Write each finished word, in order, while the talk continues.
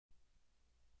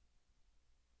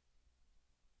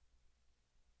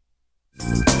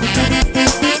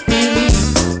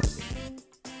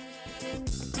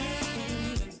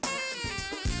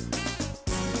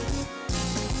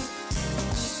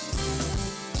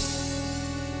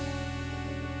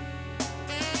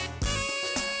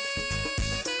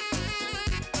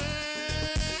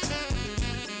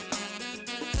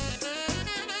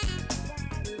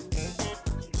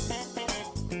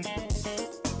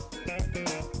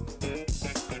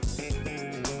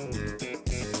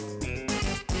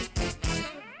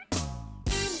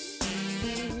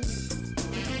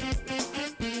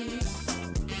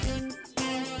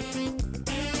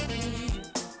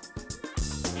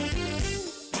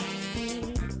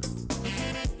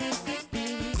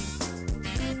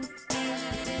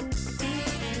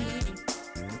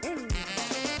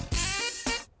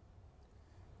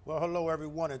hello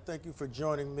everyone, and thank you for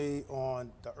joining me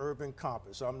on the Urban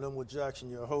Compass. I'm Linwood Jackson,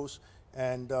 your host,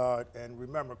 and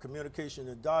remember, communication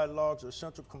and dialogues are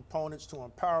central components to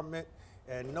empowerment,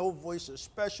 and no voice is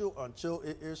special until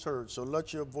it is heard, so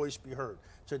let your voice be heard.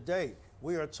 Today,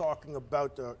 we are talking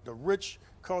about the rich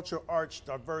cultural arts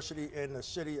diversity in the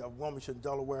city of Wilmington,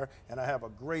 Delaware, and I have a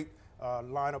great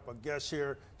lineup of guests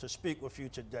here to speak with you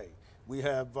today. We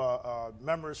have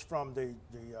members from the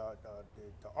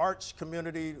arts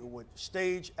community with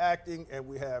stage acting, and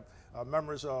we have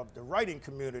members of the writing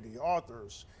community,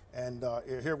 authors, and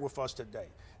here with us today.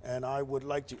 And I would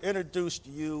like to introduce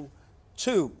you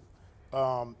to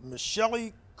Ms.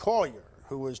 Shelley Collier,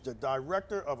 who is the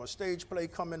director of a stage play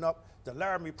coming up, the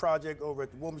Laramie Project over at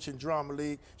the Wilmington Drama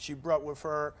League. She brought with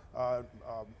her a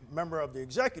member of the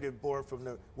executive board from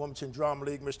the Wilmington Drama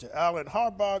League, Mr. Alan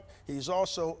Harbaugh. He's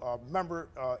also a member,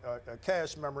 a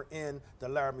cast member in the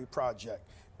Laramie Project.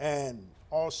 And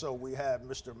also we have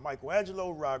Mr.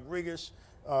 MichaelAngelo Rodriguez,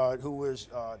 who is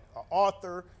an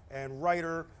author and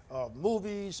writer of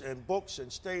movies and books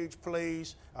and stage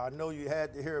plays. I know you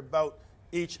had to hear about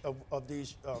each of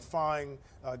these fine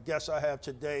guests I have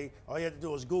today. All you have to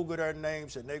do is Google their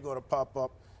names and they're going to pop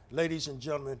up. Ladies and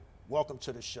gentlemen, welcome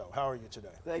to the show. How are you today?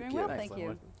 Thank you. Well, thank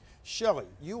you. Shelley,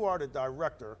 you are the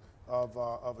director of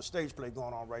a stage play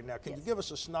going on right now. Can you give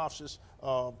us a synopsis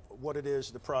of what it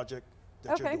is, the project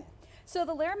that you're doing? So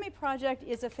the Laramie Project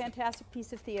is a fantastic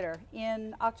piece of theater.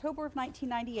 In October of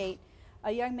 1998,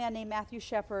 a young man named Matthew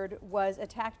Shepard was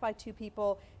attacked by two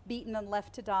people, beaten and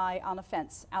left to die on a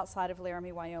fence outside of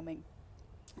Laramie, Wyoming.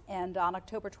 And on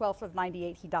October 12th of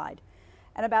 98, he died.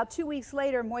 And about 2 weeks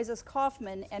later, Moisés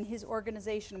Kaufman and his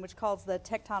organization, which calls the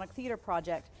Tectonic Theater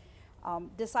Project,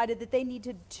 decided that they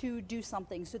needed to do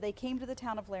something. So they came to the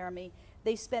town of Laramie.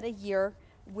 They spent a year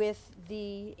with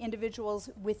the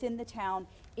individuals within the town,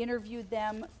 interviewed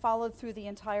them, followed through the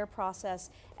entire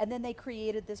process, and then they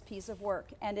created this piece of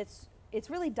work. And it's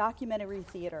really documentary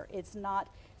theater. It's not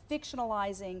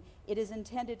fictionalizing. It is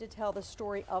intended to tell the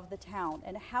story of the town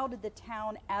and how did the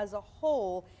town as a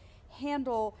whole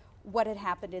handle what had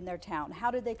happened in their town.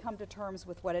 How did they come to terms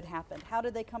with what had happened? How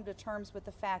did they come to terms with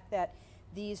the fact that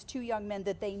these two young men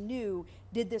that they knew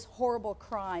did this horrible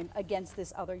crime against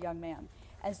this other young man?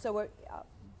 And so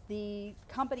the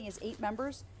company is 8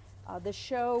 members. The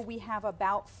show, we have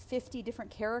about 50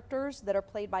 different characters that are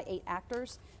played by 8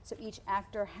 actors. So each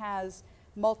actor has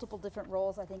multiple different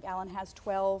roles. I think Alan has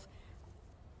 12.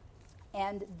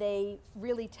 And they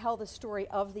really tell the story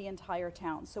of the entire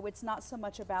town. So it's not so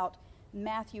much about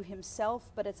Matthew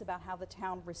himself, but it's about how the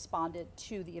town responded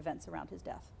to the events around his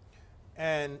death.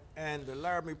 And the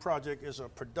Laramie Project is a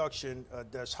production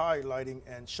that's highlighting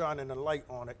and shining a light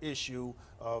on an issue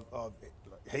of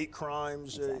hate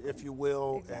crimes, if you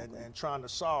will, and trying to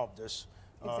solve this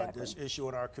this issue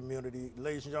in our community.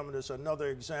 Ladies and gentlemen, it's another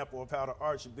example of how the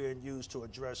arts are being used to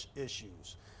address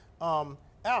issues. Alan,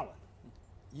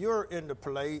 you're in the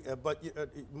play, but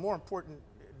more important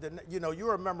than,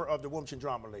 you're a member of the Wilmington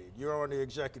Drama League. You're on the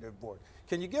executive board.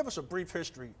 Can you give us a brief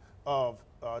history of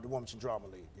the Wilmington Drama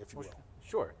League, if you will?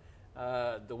 Sure.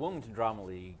 The Wilmington Drama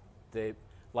League, they,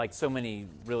 like so many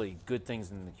really good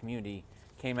things in the community,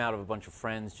 came out of a bunch of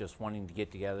friends just wanting to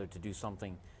get together to do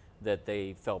something that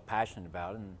they felt passionate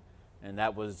about, and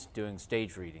that was doing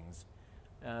stage readings.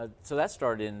 So that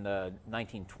started in the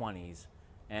 1920s,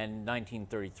 and in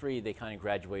 1933 they kind of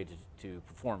graduated to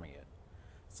performing it.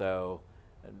 So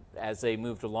as they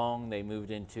moved along, they moved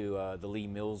into the Lee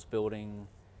Mills building,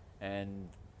 and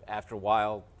after a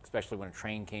while, especially when a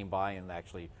train came by and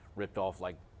actually ripped off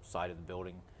like side of the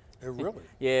building. Really?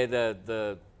 Yeah,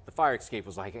 the fire escape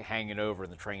was like hanging over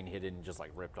and the train hit it and just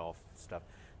like ripped off stuff.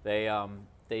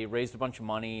 They raised a bunch of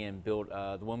money and built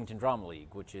the Wilmington Drama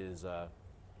League, which is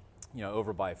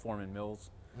over by Foreman Mills.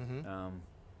 On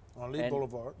Lee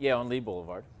Boulevard. Yeah, on Lee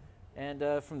Boulevard.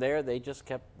 And from there, they just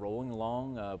kept rolling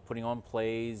along, putting on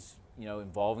plays,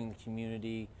 involving the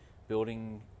community,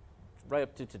 building right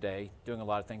up to today, doing a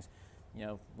lot of things.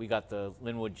 We got the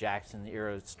Linwood Jackson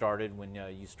era started when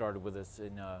you started with us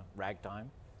in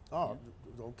ragtime. Oh,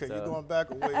 okay, so you're going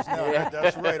back a ways now. Yeah.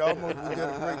 That's right. Almost, we did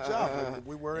a great job.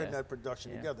 We were in that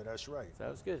production together. That's right. So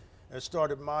that was good. It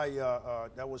started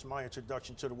that was my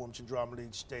introduction to the Wilmington Drama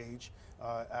League stage.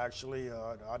 Actually,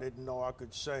 I didn't know I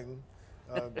could sing.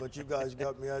 But you guys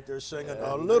got me out there singing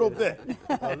a little bit,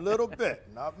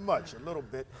 not much, a little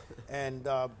bit. And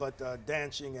but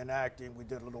dancing and acting, we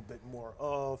did a little bit more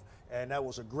of, and that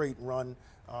was a great run,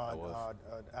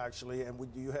 actually. And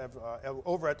you have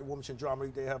over at the Wilmington Drama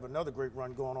League, they have another great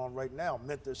run going on right now,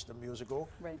 Memphis the musical.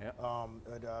 Right.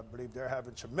 And I believe they're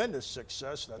having tremendous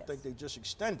success. I think they just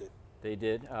extended They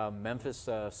did. Memphis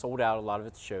sold out a lot of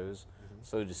its shows,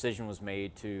 so the decision was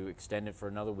made to extend it for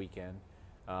another weekend.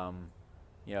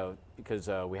 You know, because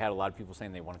we had a lot of people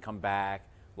saying they want to come back.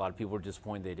 A lot of people were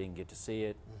disappointed they didn't get to see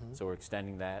it, so we're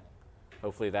extending that.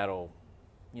 Hopefully that'll,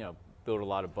 you know, build a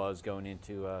lot of buzz going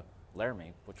into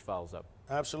Laramie, which follows up.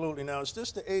 Absolutely. Now, is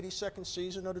this the 82nd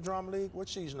season of the Drama League? What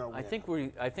season are we in?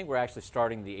 I think we're actually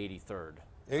starting the 83rd.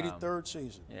 83rd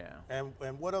season. Yeah.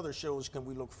 And what other shows can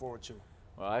we look forward to?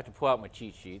 Well, I have to pull out my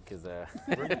cheat sheet because.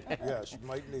 Yes, you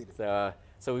might need it.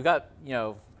 So we've got, you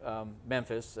know,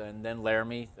 Memphis, and then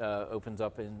Laramie opens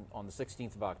up on the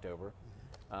 16th of October.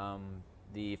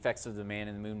 The Effects of the Man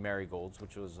in the Moon Marigolds,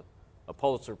 which was a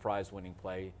Pulitzer Prize-winning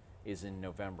play, is in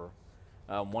November.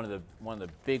 One of the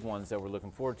big ones that we're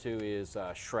looking forward to is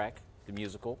Shrek, the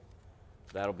musical.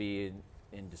 That'll be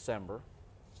in December.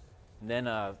 And then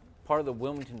part of the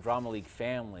Wilmington Drama League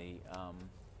family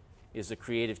is the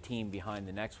creative team behind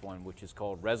the next one, which is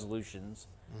called Resolutions,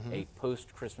 a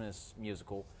post-Christmas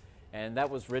musical. And that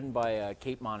was written by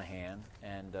Kate Monahan,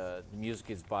 and the music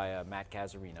is by Matt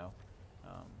Casarino,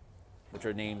 which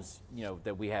are names, you know,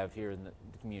 that we have here in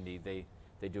the community.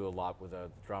 They do a lot with the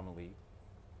Drama League.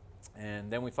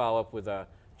 And then we follow up with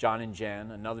John and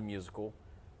Jen, another musical,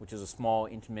 which is a small,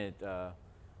 intimate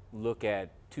look at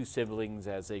two siblings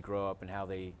as they grow up and how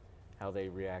they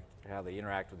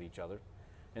interact with each other.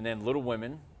 And then Little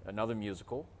Women, another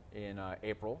musical, in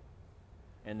April.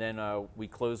 And then we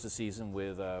close the season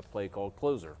with a play called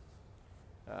Closer.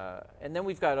 And then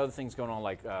we've got other things going on,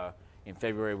 like in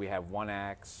February we have One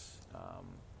Acts,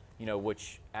 you know,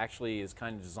 which actually is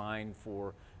kind of designed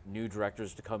for new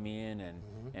directors to come in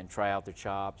and try out their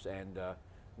chops. And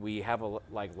we have,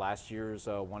 like last year's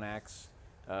One Acts,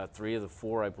 3 of the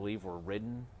 4, I believe, were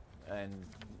written and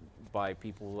by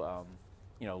people,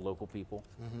 you know, local people.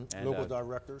 And, local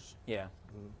directors? Yeah.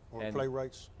 Or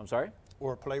playwrights? I'm sorry?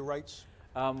 Or playwrights?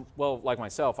 Well, like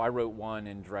myself, I wrote one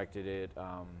and directed it.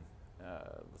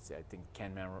 Let's see, I think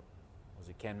Ken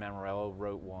Mammarello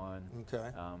wrote one. Okay.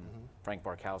 Frank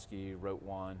Barkowski wrote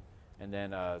one. And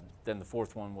then the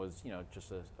 4th one was, you know,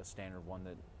 just a standard one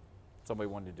that somebody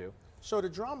wanted to do. So the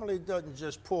Drama League doesn't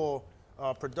just pull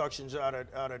productions out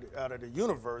of the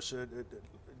universe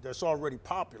that's already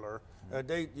popular.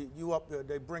 They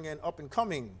bring in up and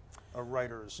coming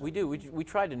writers. We do. We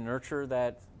try to nurture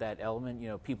that element. You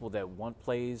know, people that want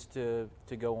plays to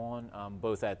go on,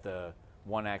 both at the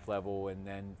one act level, and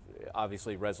then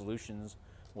obviously Resolutions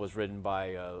was written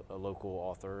by a local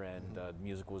author, and the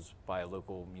music was by a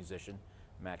local musician,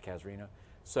 Matt Casarino.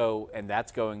 So, and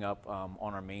that's going up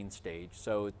on our main stage.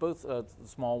 So it's both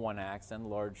small one acts and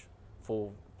large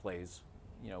full plays.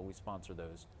 You know, we sponsor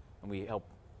those, and we help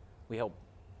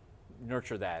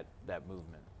nurture that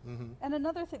movement. And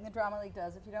another thing the Drama League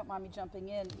does, if you don't mind me jumping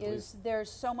in, is there's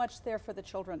so much there for the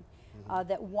children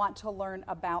that want to learn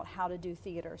about how to do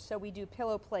theater. So we do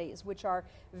pillow plays, which are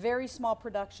very small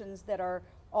productions that are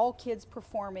all kids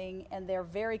performing, and they're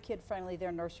very kid-friendly.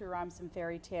 They're nursery rhymes and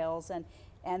fairy tales,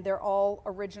 and they're all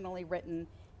originally written.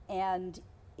 And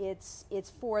it's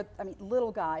for, I mean,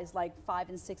 little guys like 5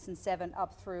 and 6 and 7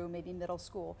 up through maybe middle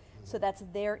school. So that's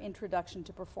their introduction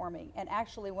to performing. And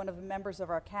actually, one of the members of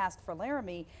our cast for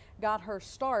Laramie got her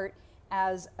start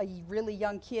as a really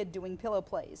young kid doing pillow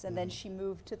plays, and then she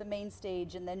moved to the main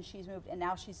stage, and then she's moved, and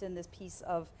now she's in this piece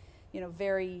of, you know,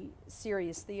 very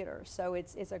serious theater. So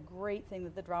it's a great thing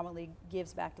that the Drama League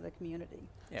gives back to the community.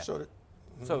 Yeah. So,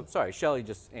 So sorry, Shelley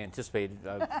just anticipated.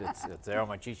 It's there on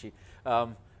my cheat sheet.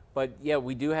 But yeah,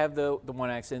 we do have the one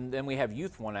acts, and then we have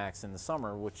youth one acts in the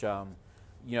summer, which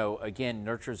you know, again,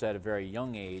 nurtures at a very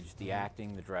young age the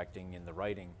acting, the directing, and the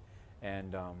writing.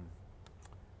 And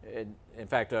in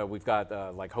fact, we've got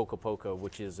like Hoka Poka,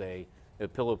 which is a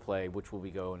pillow play, which will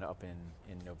be going up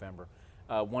in November.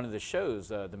 One of the shows,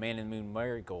 The Man in the Moon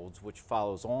Marigolds, which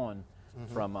follows on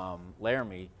from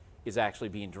Laramie, is actually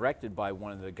being directed by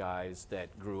one of the guys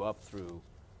that grew up through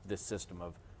this system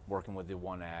of working with the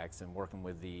one acts and working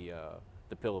with the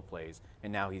pillow plays,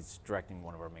 and now he's directing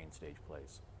one of our main stage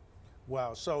plays.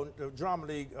 Wow, so the Drama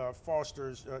League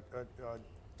fosters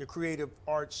the creative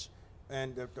arts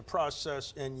and the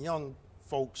process in young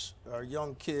folks,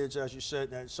 young kids, as you said,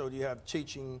 and so you have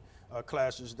teaching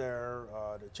classes there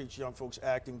to teach young folks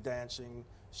acting, dancing,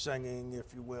 singing,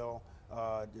 if you will,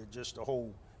 just the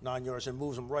whole 9 yards, and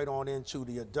moves them right on into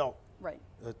the adult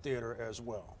theater as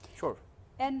well. Sure.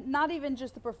 And not even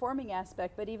just the performing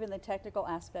aspect, but even the technical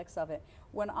aspects of it.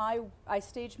 When I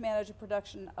stage managed a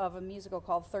production of a musical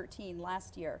called 13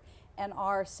 last year, and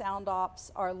our sound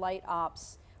ops, our light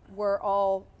ops were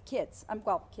all kids,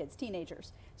 well, kids,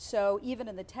 teenagers. So even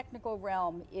in the technical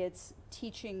realm, it's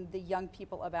teaching the young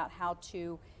people about how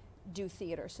to do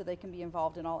theater so they can be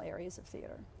involved in all areas of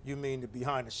theater. You mean the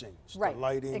behind the scenes, Right. the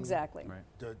lighting, Exactly.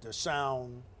 Right. the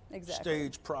sound, Exactly.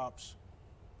 stage props,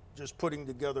 just putting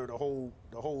together the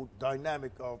whole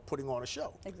dynamic of putting on a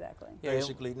show. Exactly. Yeah,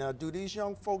 Basically. Now, do these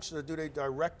young folks, do they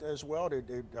direct as well? They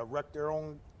direct their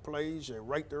own plays, they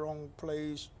write their own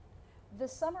plays? The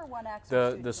summer one acts.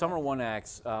 The summer one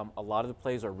acts, a lot of the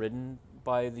plays are written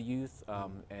by the youth,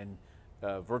 and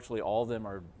virtually all of them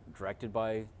are directed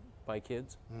by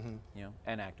kids, you know,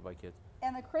 and acted by kids.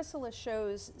 And the chrysalis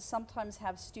shows sometimes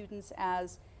have students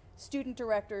as student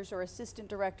directors or assistant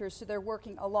directors, so they're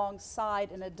working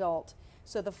alongside an adult.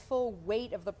 So the full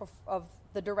weight of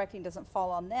the directing doesn't fall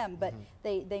on them, but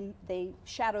they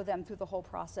shadow them through the whole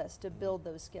process to build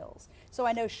those skills. So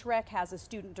I know Shrek has a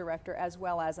student director as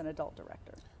well as an adult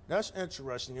director. That's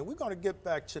interesting, and we're going to get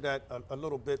back to that a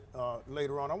little bit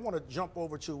later on. I want to jump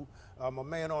over to my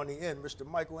man on the end, Mr.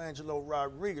 MichaelAngelo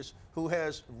Rodriguez, who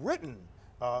has written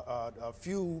a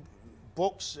few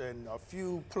books and a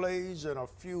few plays and a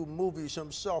few movies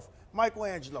himself.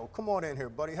 MichaelAngelo, come on in here,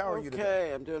 buddy. How are you today?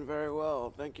 Okay, I'm doing very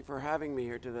well. Thank you for having me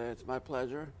here today. It's my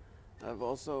pleasure. I'm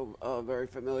also very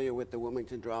familiar with the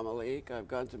Wilmington Drama League. I've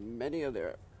gone to many of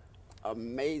their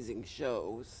amazing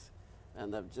shows,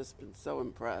 and I've just been so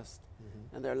impressed.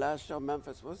 And their last show,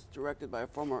 Memphis, was directed by a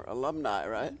former alumni,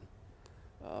 right?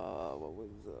 What was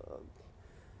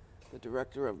the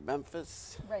director of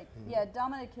Memphis? Right. Yeah,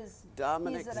 Dominic is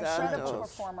Dominic he's an incredible Santos.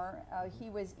 performer. He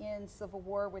was in Civil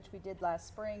War, which we did last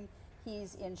spring.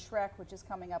 He's in Shrek, which is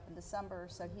coming up in December,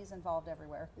 so he's involved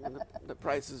everywhere. And the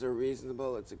prices are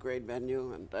reasonable. It's a great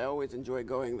venue, and I always enjoy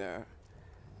going there.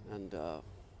 And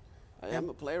I am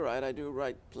a playwright. I do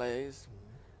write plays.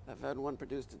 I've had one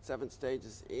produced at 7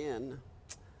 stages in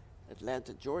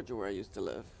Atlanta, Georgia, where I used to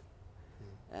live.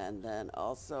 And then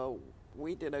also,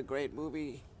 we did a great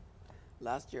movie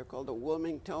last year called The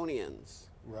Wilmingtonians.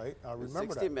 Right, I It was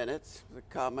remember 60 that. minutes, it was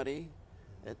a comedy.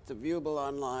 It's viewable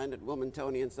online at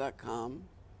wilmingtonians.com.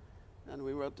 And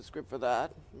we wrote the script for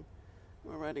that.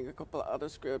 We're writing a couple of other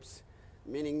scripts,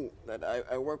 meaning that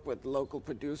I work with local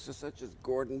producers such as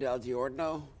Gordon Del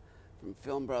Giorno from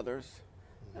Film Brothers,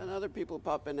 and other people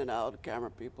pop in and out,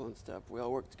 camera people and stuff. We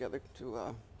all work together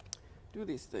to do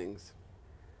these things.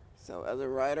 So as a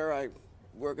writer, I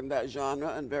work in that genre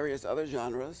and various other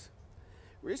genres.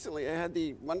 Recently, I had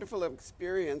the wonderful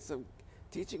experience of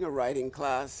teaching a writing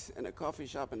class in a coffee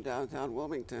shop in downtown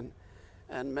Wilmington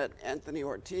and met Anthony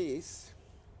Ortiz.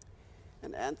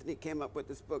 And Anthony came up with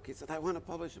this book. He said, I want to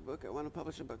publish a book, I want to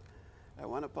publish a book. I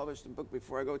want to publish the book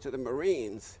before I go to the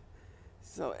Marines.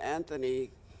 So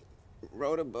Anthony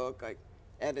wrote a book, I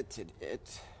edited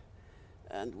it,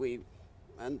 and we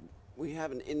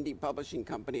have an indie publishing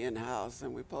company in-house,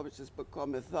 and we published this book called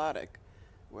Methodic,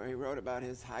 where he wrote about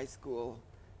his high school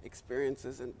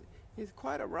experiences, and he's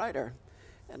quite a writer.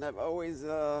 And I always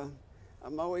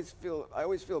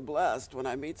feel blessed when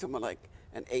I meet someone like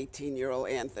an 18-year-old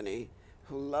Anthony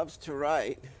who loves to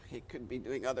write. He could be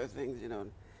doing other things, you know.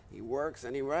 He works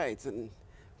and he writes, and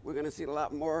we're going to see a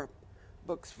lot more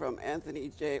books from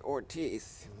Anthony J.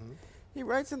 Ortiz. He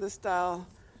writes in the style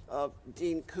of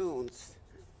Dean Koontz.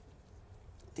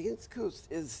 Dean Koontz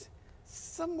is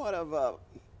somewhat of a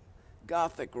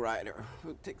Gothic writer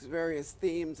who takes various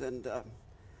themes and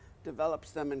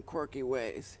develops them in quirky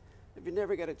ways. If you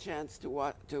never get a chance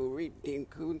to read Dean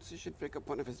Koontz, you should pick up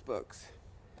one of his books.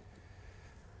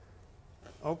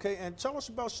 Okay, and tell us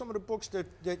about some of the books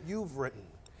that you've written,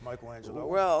 MichaelAngelo.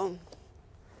 Well,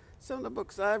 some of the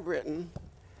books I've written,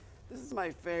 this is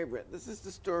my favorite. This is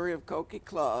the story of Coqui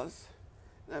Claus.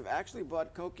 And I've actually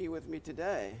brought Coqui with me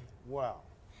today. Wow.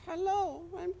 Hello,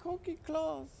 I'm Coqui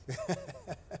Claus.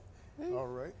 All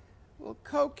right. Well,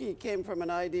 Coqui came from an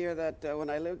idea that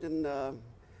when I lived in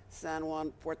San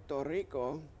Juan, Puerto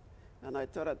Rico, and I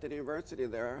taught at the university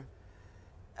there,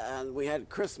 and we had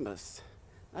Christmas.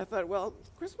 I thought, well,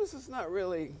 Christmas is not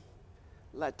really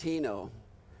Latino.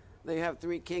 They have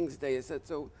 3 Kings Day. I said,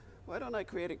 so why don't I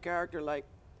create a character like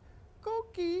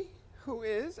Coqui, who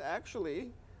is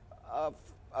actually a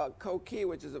Coqui,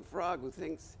 which is a frog who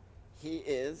thinks he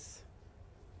is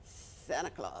Santa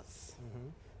Claus.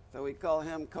 So we call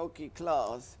him Coqui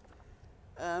Claus.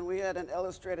 And we had an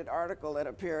illustrated article that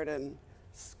appeared in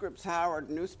Scripps Howard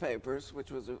newspapers, which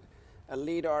was a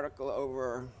lead article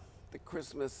over the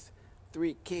Christmas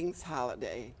 3 Kings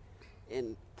holiday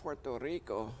in Puerto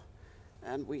Rico.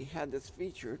 And we had this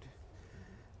featured.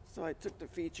 So I took the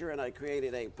feature and I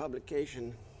created a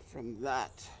publication from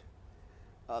that,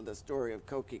 the story of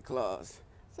Coqui Claus.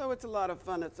 It's So it's a lot of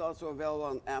fun. It's also available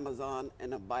on Amazon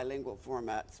in a bilingual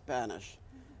format, Spanish.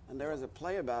 And there is a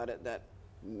play about it that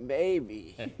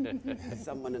maybe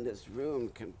someone in this room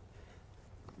can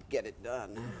get it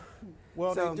done.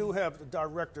 Well, So- they do have the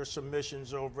director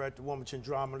submissions over at the Wilmington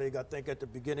Drama League, I think at the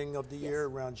beginning of the year,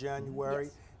 around January.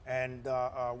 Yes.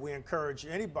 And we encourage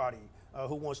anybody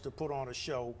who wants to put on a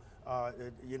show,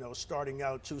 you know, starting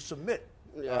out to submit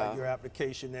Yeah. your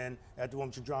application in at the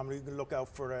Wilmington Drama League. You can look out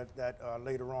for that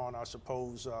later on, I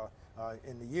suppose,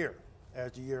 in the year.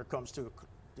 As the year comes to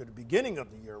the beginning of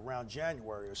the year, around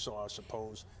January or so, I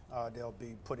suppose, they'll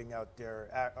be putting out their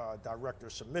director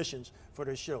submissions for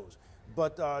their shows.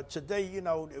 But today, you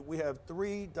know, we have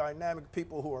 3 dynamic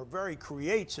people who are very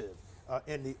creative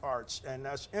in the arts, and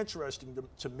that's interesting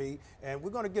to me. And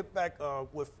we're going to get back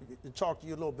and talk to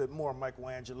you a little bit more,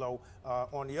 MichaelAngelo,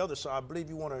 on the other side. I believe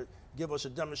you want to give us a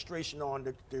demonstration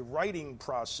on the writing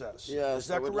process. Yes, Is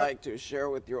that I would correct? like to share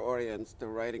with your audience the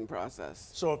writing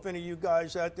process. So if any of you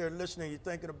guys out there listening, you're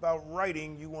thinking about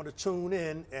writing, you want to tune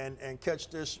in and catch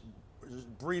this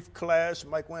brief class.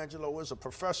 MichaelAngelo is a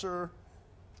professor.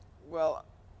 Well,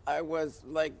 I was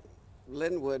like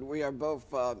Linwood. We are both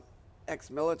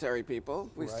ex-military people.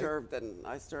 We Right. served, and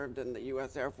I served in the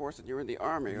U.S. Air Force, and you were in the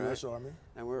Army, right? U.S. Army.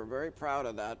 And we were very proud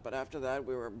of that. But after that,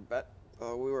 we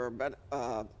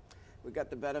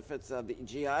got the benefits of the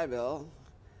GI Bill,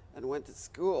 and went to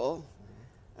school.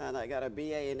 And I got a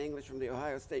BA in English from the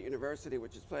Ohio State University,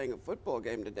 which is playing a football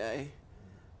game today,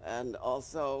 and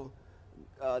also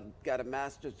got a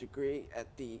master's degree at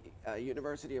the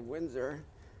University of Windsor,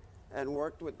 and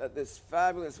worked with this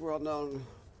fabulous world-known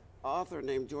author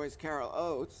named Joyce Carol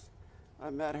Oates. I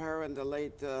met her in the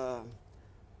late early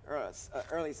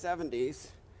 70s.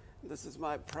 This is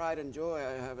my pride and joy.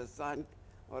 I have a signed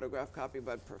autographed copy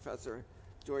by Professor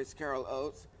Joyce Carol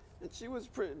Oates, and she was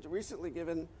recently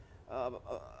given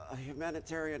a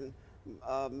humanitarian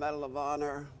Medal of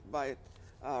Honor by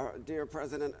dear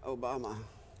President Obama.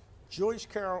 Joyce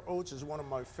Carol Oates is one of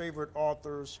my favorite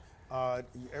authors.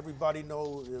 Everybody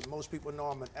knows, most people know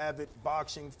I'm an avid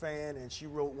boxing fan, and she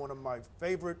wrote one of my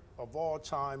favorite of all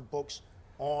time books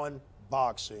on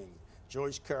boxing,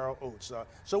 Joyce Carol Oates.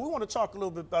 So we want to talk a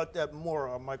little bit about that more,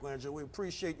 MichaelAngelo. We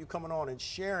appreciate you coming on and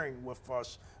sharing with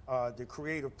us the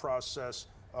creative process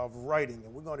of writing,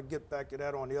 and we're going to get back to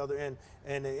that on the other end.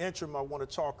 In the interim, I want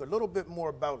to talk a little bit more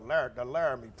about the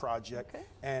Laramie Project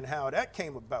and how that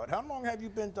came about. How long have you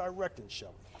been directing,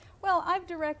 Shelley? Well, I've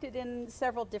directed in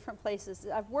several different places.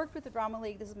 I've worked with the Drama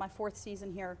League. This is my 4th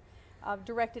season here. I've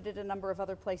directed at a number of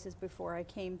other places before I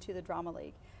came to the Drama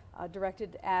League.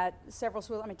 Directed at several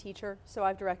schools. I'm a teacher, so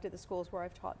I've directed the schools where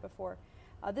I've taught before.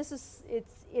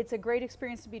 It's a great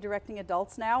experience to be directing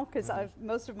adults now, because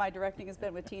most of my directing has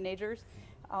been with teenagers.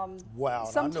 Wow.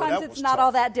 Sometimes it's not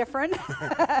all that different.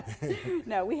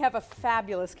 No, we have a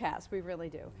fabulous cast. We really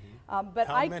do. But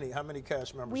how many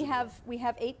cast members? We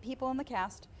have 8 people in the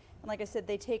cast. And like I said,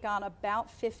 they take on about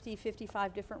 50,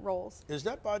 55 different roles. Is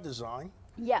that by design?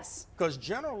 Yes. Because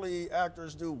generally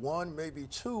actors do 1, maybe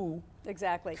 2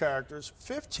 exactly characters.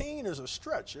 15 is a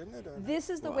stretch, isn't it?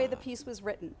 This is the way the piece was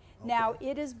written. Now,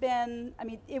 it has been, I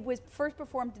mean, it was first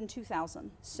performed in 2000.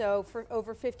 So for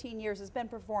over 15 years, it's been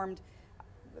performed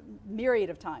a myriad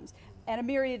of times and a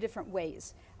myriad of different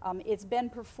ways. It's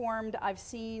been performed, I've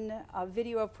seen a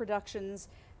video of productions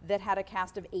that had a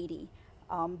cast of 80.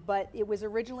 But it was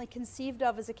originally conceived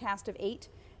of as a cast of 8,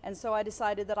 and so I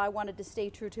decided that I wanted to stay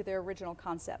true to their original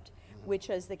concept, which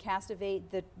is the cast of 8.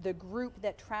 The group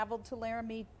that traveled to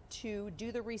Laramie to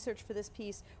do the research for this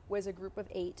piece was a group of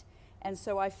 8, and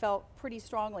so I felt pretty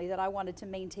strongly that I wanted to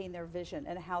maintain their vision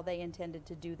and how they intended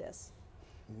to do this.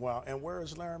 Wow, and where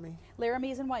is Laramie?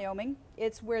 Laramie is in Wyoming.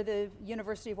 It's where the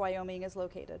University of Wyoming is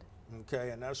located. Okay,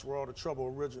 and that's where all the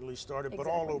trouble originally started. But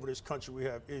all over this country, we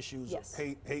have issues of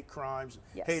hate crimes,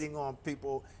 hating on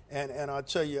people. And I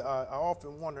tell you, I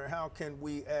often wonder, how can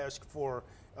we ask for,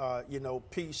 you know,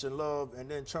 peace and love,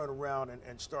 and then turn around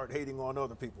and start hating on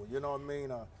other people? You know what I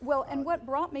mean? Well, and what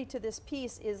brought me to this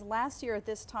piece is last year at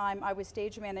this time, I was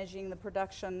stage managing the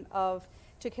production of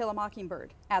To Kill a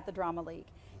Mockingbird at the Drama League.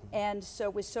 And so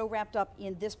was so wrapped up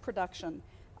in this production.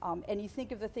 And you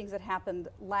think of the things that happened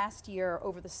last year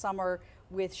over the summer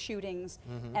with shootings,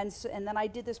 and then I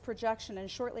did this projection,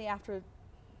 and shortly after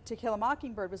To Kill a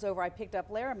Mockingbird was over, I picked up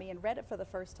Laramie and read it for the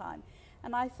first time.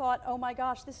 And I thought, oh my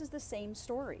gosh, this is the same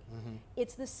story.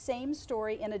 It's the same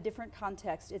story in a different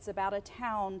context. It's about a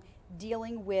town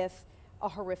dealing with a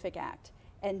horrific act,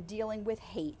 and dealing with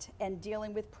hate, and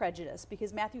dealing with prejudice,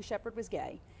 because Matthew Shepard was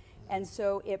gay. And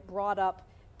so it brought up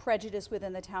prejudice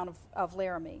within the town of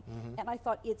Laramie. And I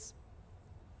thought,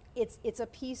 it's a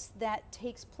piece that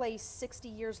takes place 60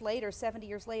 years later, 70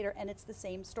 years later, and it's the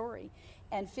same story.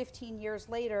 And 15 years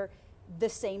later, the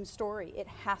same story. It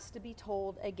has to be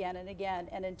told again and again.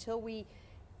 And until we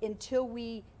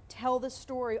tell the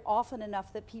story often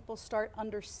enough that people start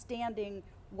understanding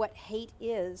what hate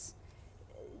is,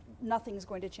 nothing's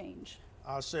going to change.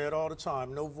 I say it all the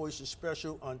time, no voice is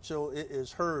special until it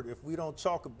is heard. If we don't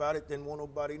talk about it, then won't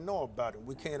nobody know about it.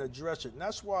 We can't address it. And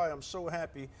that's why I'm so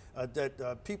happy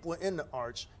that people in the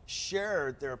arts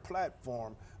shared their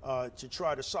platform to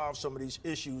try to solve some of these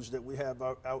issues that we have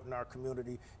out in our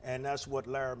community. And that's what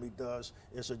Laramie does,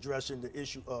 is addressing the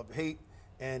issue of hate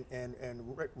and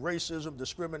racism,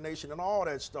 discrimination, and all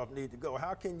that stuff need to go.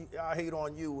 How can I hate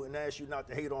on you and ask you not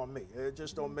to hate on me? It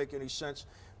just don't make any sense.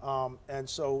 And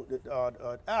so,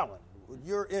 Alan,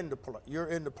 you're in the play. You're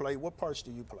in the play. What parts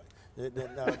do you play?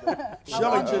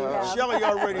 Shelley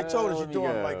already told us you're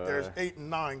doing like there's 8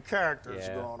 and 9 characters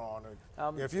going on.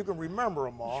 If you can remember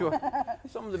them all. Sure.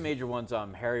 Some of the major ones: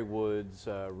 Harry Woods,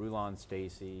 Rulon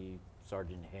Stacy,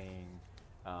 Sergeant Hang.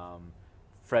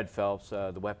 Fred Phelps,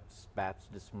 the West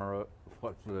Baptist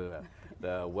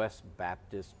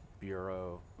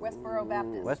Bureau. Westboro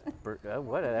Baptist.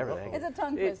 Whatever. It's a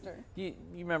tongue twister. You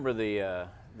remember the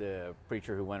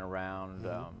preacher who went around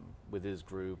with his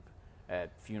group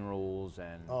at funerals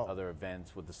and other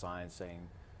events with the signs saying,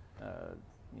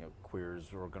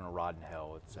 queers are going to rot in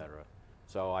hell, etc.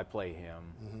 So I play him.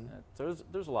 So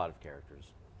there's a lot of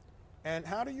characters. And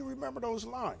how do you remember those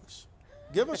lines?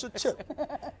 Give us a tip.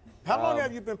 How long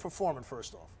have you been performing,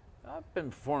 first off? I've been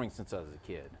performing since I was a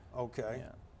kid. Okay.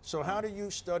 Yeah. So how do you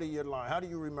study your line? How do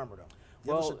you remember them?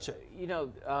 Give us a tip.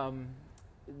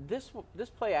 This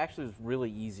play actually is really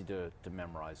easy to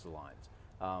memorize the lines.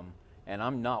 And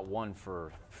I'm not one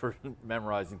for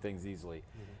memorizing things easily.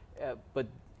 But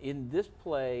in this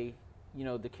play,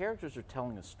 the characters are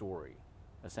telling a story,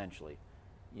 essentially.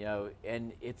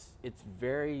 And it's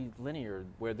very linear,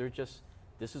 where they're just,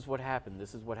 this is what happened,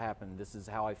 this is what happened, this is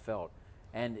how I felt.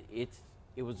 And it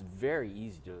was very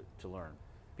easy to learn,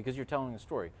 because you're telling a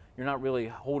story. You're not really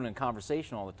holding a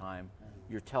conversation all the time.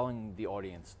 You're telling the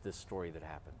audience this story that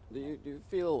happened. Do you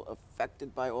feel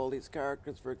affected by all these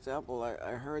characters? For example,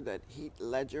 I heard that Heath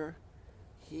Ledger,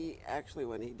 he actually,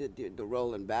 when he did the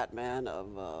role in Batman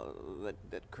of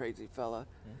that crazy fella,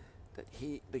 that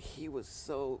he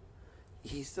so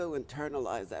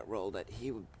internalized that role that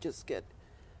he would just get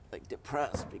like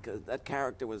depressed because that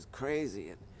character was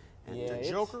crazy. And the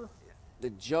Joker?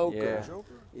 The Joker.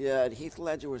 Yeah, and Heath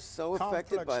Ledger was so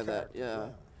affected by that. Yeah.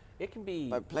 It can be.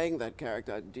 By playing that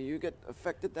character, do you get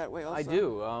affected that way also? I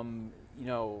do.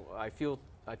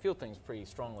 I feel things pretty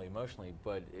strongly emotionally,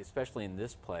 but especially in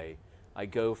this play, I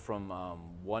go from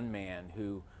one man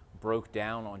who broke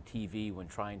down on TV when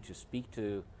trying to speak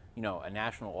to a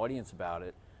national audience about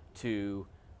it, to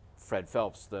Fred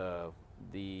Phelps, the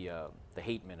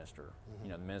hate minister,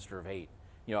 the minister of hate.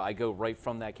 I go right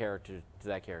from that character to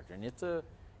that character, and it's a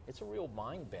real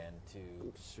mind bend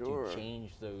to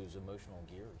change those emotional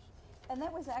gears. And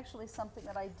that was actually something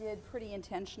that I did pretty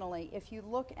intentionally. If you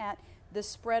look at the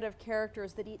spread of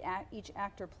characters that each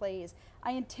actor plays,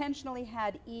 I intentionally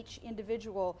had each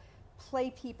individual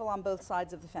play people on both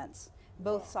sides of the fence,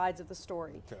 both sides of the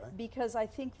story, because I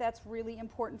think that's really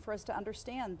important for us to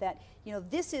understand that,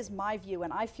 this is my view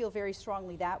and I feel very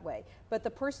strongly that way, but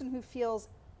the person who feels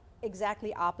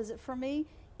exactly opposite from me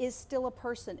is still a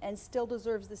person and still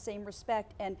deserves the same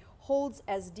respect and holds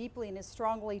as deeply and as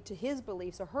strongly to his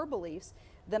beliefs or her beliefs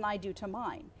than I do to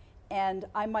mine. And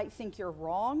I might think you're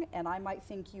wrong and I might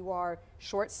think you are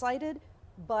short-sighted,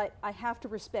 but I have to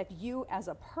respect you as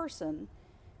a person,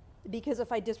 because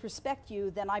if I disrespect you,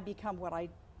 then I become what I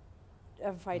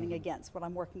am fighting against, what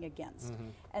I'm working against.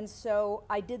 And so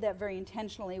I did that very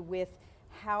intentionally with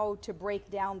how to break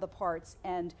down the parts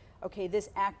and, okay, this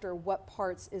actor, what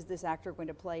parts is this actor going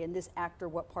to play, and this actor,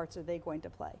 what parts are they going to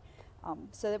play?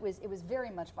 So it was very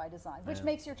much by design, which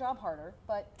makes your job harder,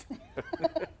 but.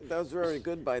 That was very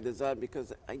good by design,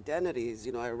 because identities,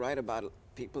 I write about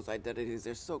people's identities,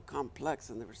 they're so complex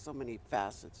and there are so many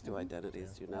facets to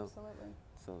identities, Absolutely.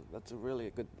 So that's a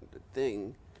really good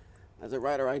thing. As a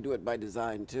writer, I do it by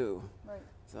design too. Right.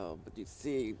 So, but you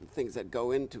see things that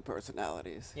go into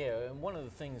personalities. Yeah, and one of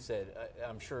the things that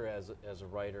I'm sure as a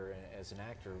writer and as an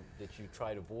actor that you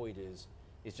try to avoid is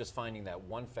just finding that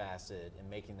one facet and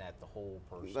making that the whole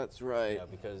person. That's right.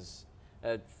 Because,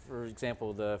 for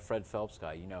example, the Fred Phelps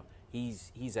guy,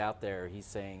 he's out there, he's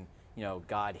saying,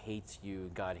 God hates you,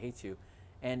 God hates you,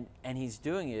 and he's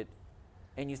doing it,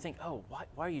 and you think, oh, why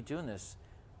are you doing this?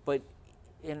 But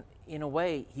in a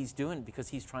way, he's doing it because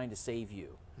he's trying to save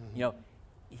you.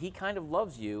 he kind of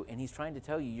loves you, and he's trying to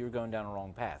tell you you're going down a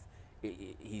wrong path.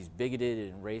 He's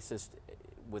bigoted and racist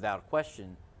without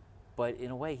question, but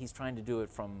in a way he's trying to do it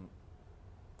from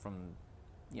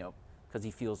because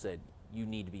he feels that you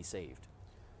need to be saved.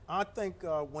 I think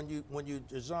when you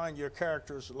design your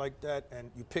characters like that and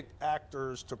you pick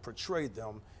actors to portray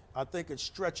them, I think it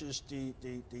stretches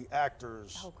the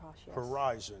actors'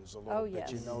 horizons a little bit.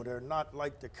 Yes. You know, they're not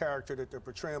like the character that they're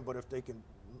portraying, but if they can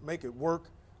make it work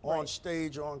on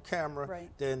stage, on camera,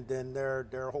 then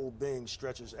their whole being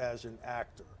stretches as an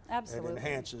actor. Absolutely. It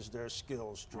enhances their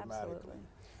skills dramatically.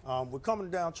 We're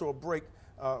coming down to a break.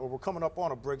 Or we're coming up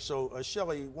on a break, so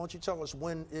Shelley, why don't you tell us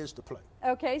when is the play?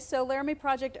 Okay, so Laramie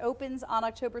Project opens on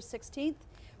October 16th.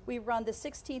 We run the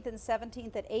 16th and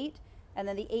 17th at 8, and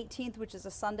then the 18th, which is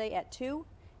a Sunday, at 2,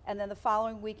 and then the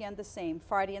following weekend the same.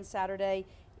 Friday and Saturday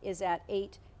is at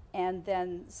 8, and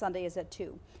then Sunday is at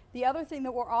 2. The other thing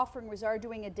that we're offering was are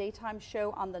doing a daytime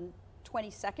show on the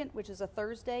 22nd, which is a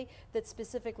Thursday, that's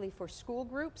specifically for school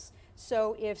groups.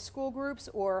 So if school groups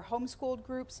or homeschooled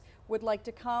groups would like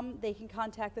to come, they can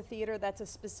contact the theater. That's a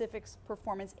specific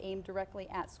performance aimed directly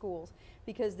at schools,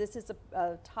 because this is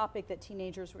a topic that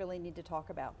teenagers really need to talk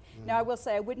about. Now, I will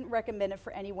say I wouldn't recommend it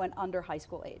for anyone under high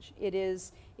school age. It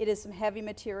is some heavy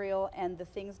material, and the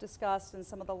things discussed and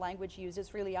some of the language used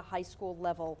is really a high school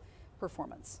level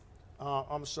performance.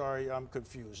 I'm sorry, I'm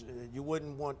confused. You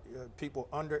wouldn't want people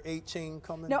under 18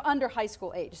 coming? No, under high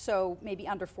school age, so maybe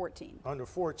under 14. Under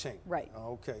 14? Right.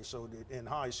 Okay, so in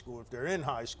high school, if they're in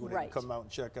high school, they can come out and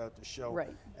check out the show.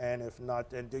 Right. And if not,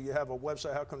 then do you have a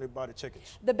website? How can they buy the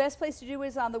tickets? The best place to do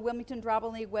is on the Wilmington Drama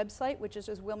League website, which is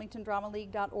just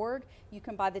wilmingtondrama.org. You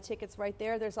can buy the tickets right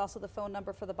there. There's also the phone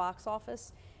number for the box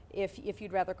office if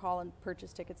you'd rather call and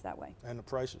purchase tickets that way. And the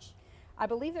prices? I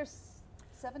believe there's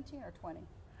 17 or 20.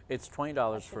 It's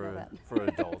 $20 for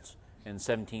adults and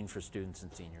 $17 for students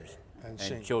and seniors. And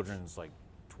children's like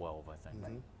 12, I think.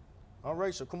 Right. All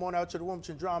right, so come on out to the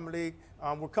Wilmington Drama League.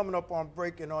 We're coming up on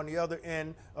break, and on the other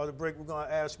end of the break, we're going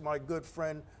to ask my good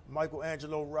friend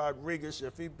MichaelAngelo Rodriguez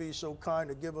if he'd be so kind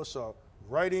to give us a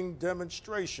writing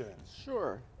demonstration.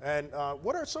 Sure. And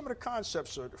what are some of the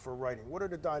concepts for writing? What are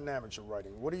the dynamics of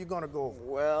writing? What are you going to go over?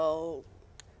 Well,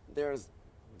 there's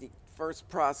the first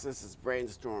process is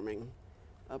brainstorming.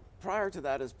 Prior to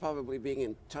that is probably being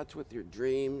in touch with your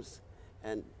dreams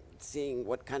and seeing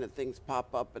what kind of things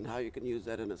pop up and how you can use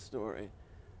that in a story.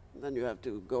 And then you have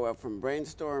to go up from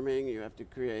brainstorming, you have to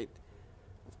create,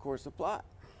 of course, a plot.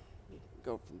 You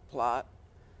go from plot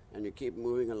and you keep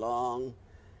moving along.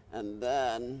 And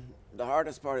then the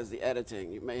hardest part is the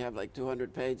editing. You may have like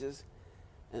 200 pages,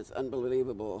 and it's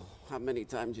unbelievable how many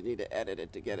times you need to edit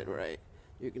it to get it right.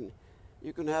 You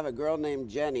can have a girl named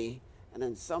Jenny, and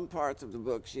in some parts of the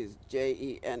book, she's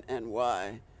Jenny,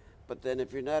 but then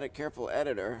if you're not a careful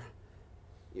editor,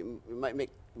 you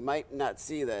might not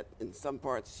see that in some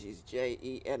parts she's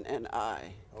Jenni.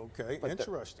 Okay, but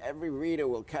interesting. Every reader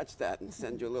will catch that and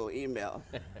send you a little email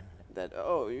that,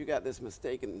 oh, you got this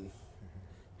mistake, and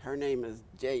her name is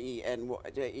Jenny.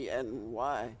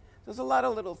 There's a lot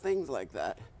of little things like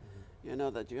that, you know,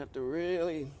 that you have to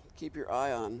really keep your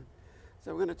eye on.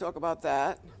 So we're going to talk about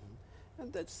that.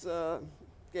 And that's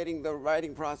getting the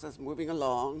writing process moving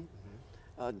along,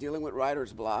 dealing with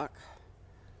writer's block,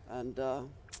 and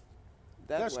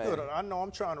that's good. I know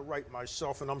I'm trying to write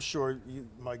myself, and I'm sure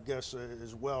my guest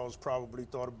as well has probably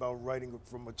thought about writing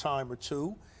from a time or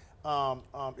two.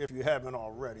 If you haven't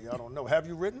already, I don't know. Have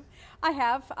you written? I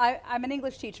have. I'm an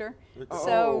English teacher,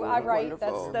 so I write.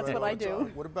 Wonderful. That's what I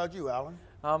do. What about you, Alan?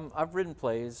 I've written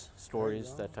plays,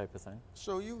 stories, that type of thing.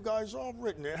 So you guys all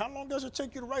written it. How long does it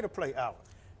take you to write a play, Alan?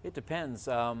 It depends.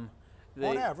 On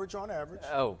average.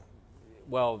 Oh,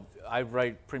 well, I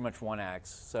write pretty much one act.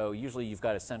 So usually you've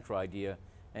got a central idea,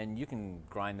 and you can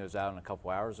grind those out in a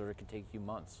couple hours, or it could take you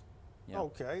months. Yeah.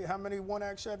 Okay. How many one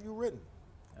acts have you written?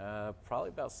 Probably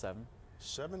about 7.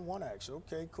 7 one acts.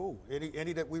 Okay, cool.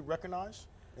 Any that we recognize?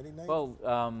 Any names? Well,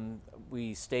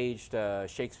 we staged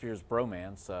Shakespeare's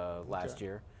Bromance last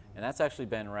year, and that's actually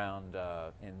been around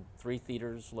in 3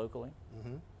 theaters locally.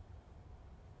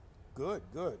 Good,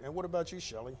 good. And what about you,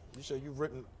 Shelley? You say you've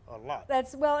written a lot.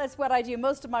 That's what I do.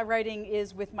 Most of my writing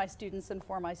is with my students and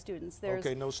for my students. There's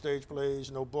okay, no stage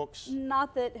plays, no books?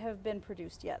 Not that have been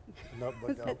produced yet. No,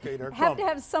 but okay, they're have coming. to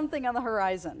have something on the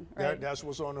horizon, right? That's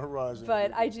what's on the horizon.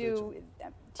 But I do,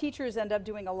 teachers end up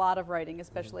doing a lot of writing,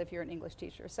 especially if you're an English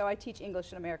teacher. So I teach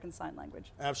English and American Sign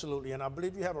Language. Absolutely, and I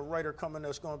believe you have a writer coming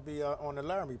that's going to be on the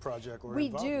Laramie Project. We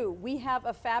do. We have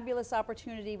a fabulous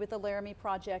opportunity with the Laramie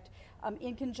Project.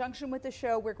 In conjunction with the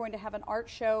show, we're going to have an art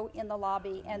show in the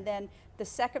lobby, and then the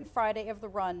second Friday of the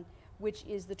run, which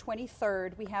is the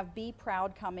 23rd. We have Be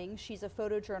Proud coming. She's a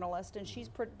photojournalist, and she's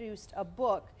produced a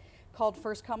book called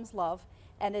First Comes Love,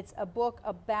 and it's a book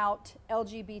about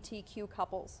LGBTQ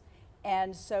couples.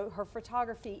 And so her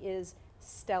photography is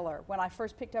stellar. When I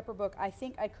first picked up her book, I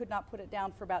think I could not put it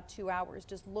down for about 2 hours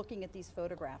just looking at these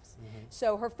photographs.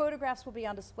 So her photographs will be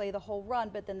on display the whole run,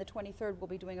 but then the 23rd we'll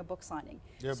be doing a book signing.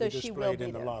 They'll so be she will displayed be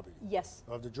in the there. lobby Yes.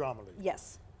 of the Drama League.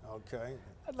 Yes. Okay.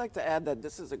 I'd like to add that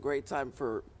this is a great time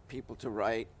for people to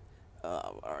write.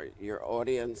 Or your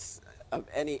audience of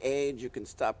any age, you can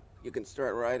start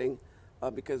writing,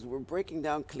 because we're breaking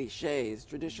down cliches.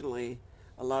 Traditionally,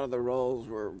 a lot of the roles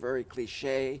were very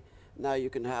cliche. Now you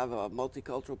can have a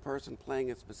multicultural person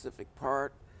playing a specific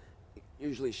part.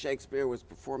 Usually Shakespeare was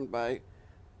performed by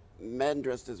men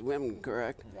dressed as women,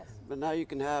 correct? Yes. But now you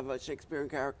can have a Shakespearean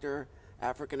character,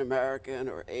 African American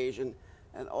or Asian,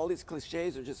 and all these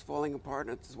cliches are just falling apart.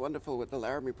 And it's wonderful with the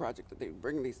Laramie Project that they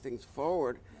bring these things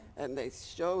forward, and they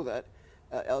show that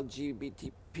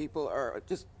LGBT people are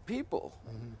just people.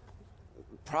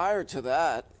 Prior to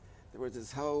that, there was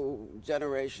this whole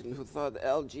generation who thought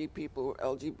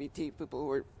LGBT people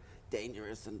were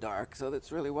dangerous and dark. So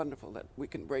it's really wonderful that we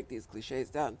can break these cliches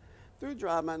down through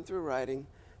drama and through writing,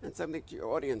 and something that your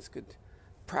audience could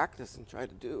practice and try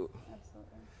to do.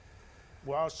 Absolutely.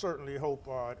 Well, I certainly hope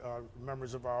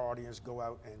members of our audience go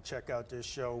out and check out this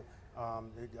show. I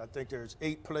think there's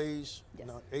 8 plays, Yes.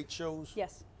 8 shows?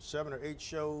 Yes. 7 or 8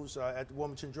 shows at the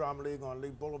Wilmington Drama League on Lee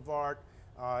Boulevard.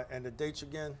 And the dates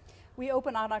again? We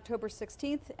open on October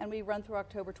 16th, and we run through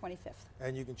October 25th.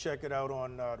 And you can check it out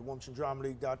on the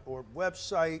WilmingtonDramaLeague.org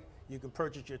website. You can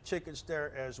purchase your tickets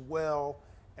there as well,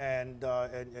 and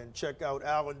check out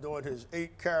Alan doing his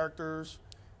 8 characters.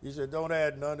 He said, "Don't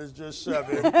add none. It's just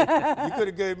 7." You could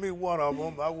have gave me one of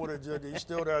them. I would have just. He's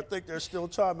still there. I think there's still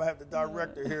time. I have the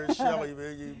director here, Shelley.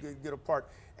 Man, you get a part.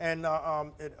 And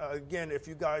again, if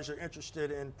you guys are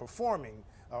interested in performing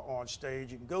on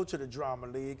stage, you can go to the Drama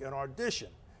League and audition.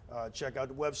 Check out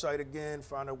the website again,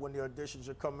 find out when the auditions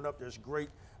are coming up. There's great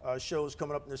shows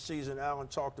coming up in the season. Alan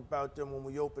talked about them when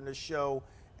we opened the show,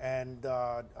 and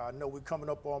I know we're coming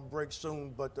up on break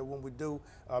soon, but when we do,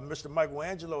 Mr.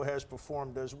 MichaelAngelo has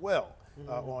performed as well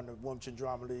on the Wilmington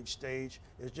Drama League stage.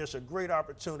 It's just a great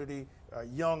opportunity,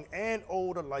 young and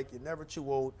old alike. You're never too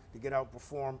old to get out and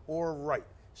perform or write.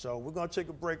 So we're going to take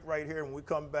a break right here. When we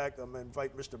come back, I'm going to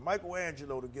invite Mr.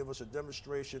 MichaelAngelo to give us a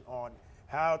demonstration on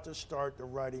how to start the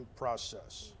writing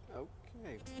process.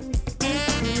 Okay.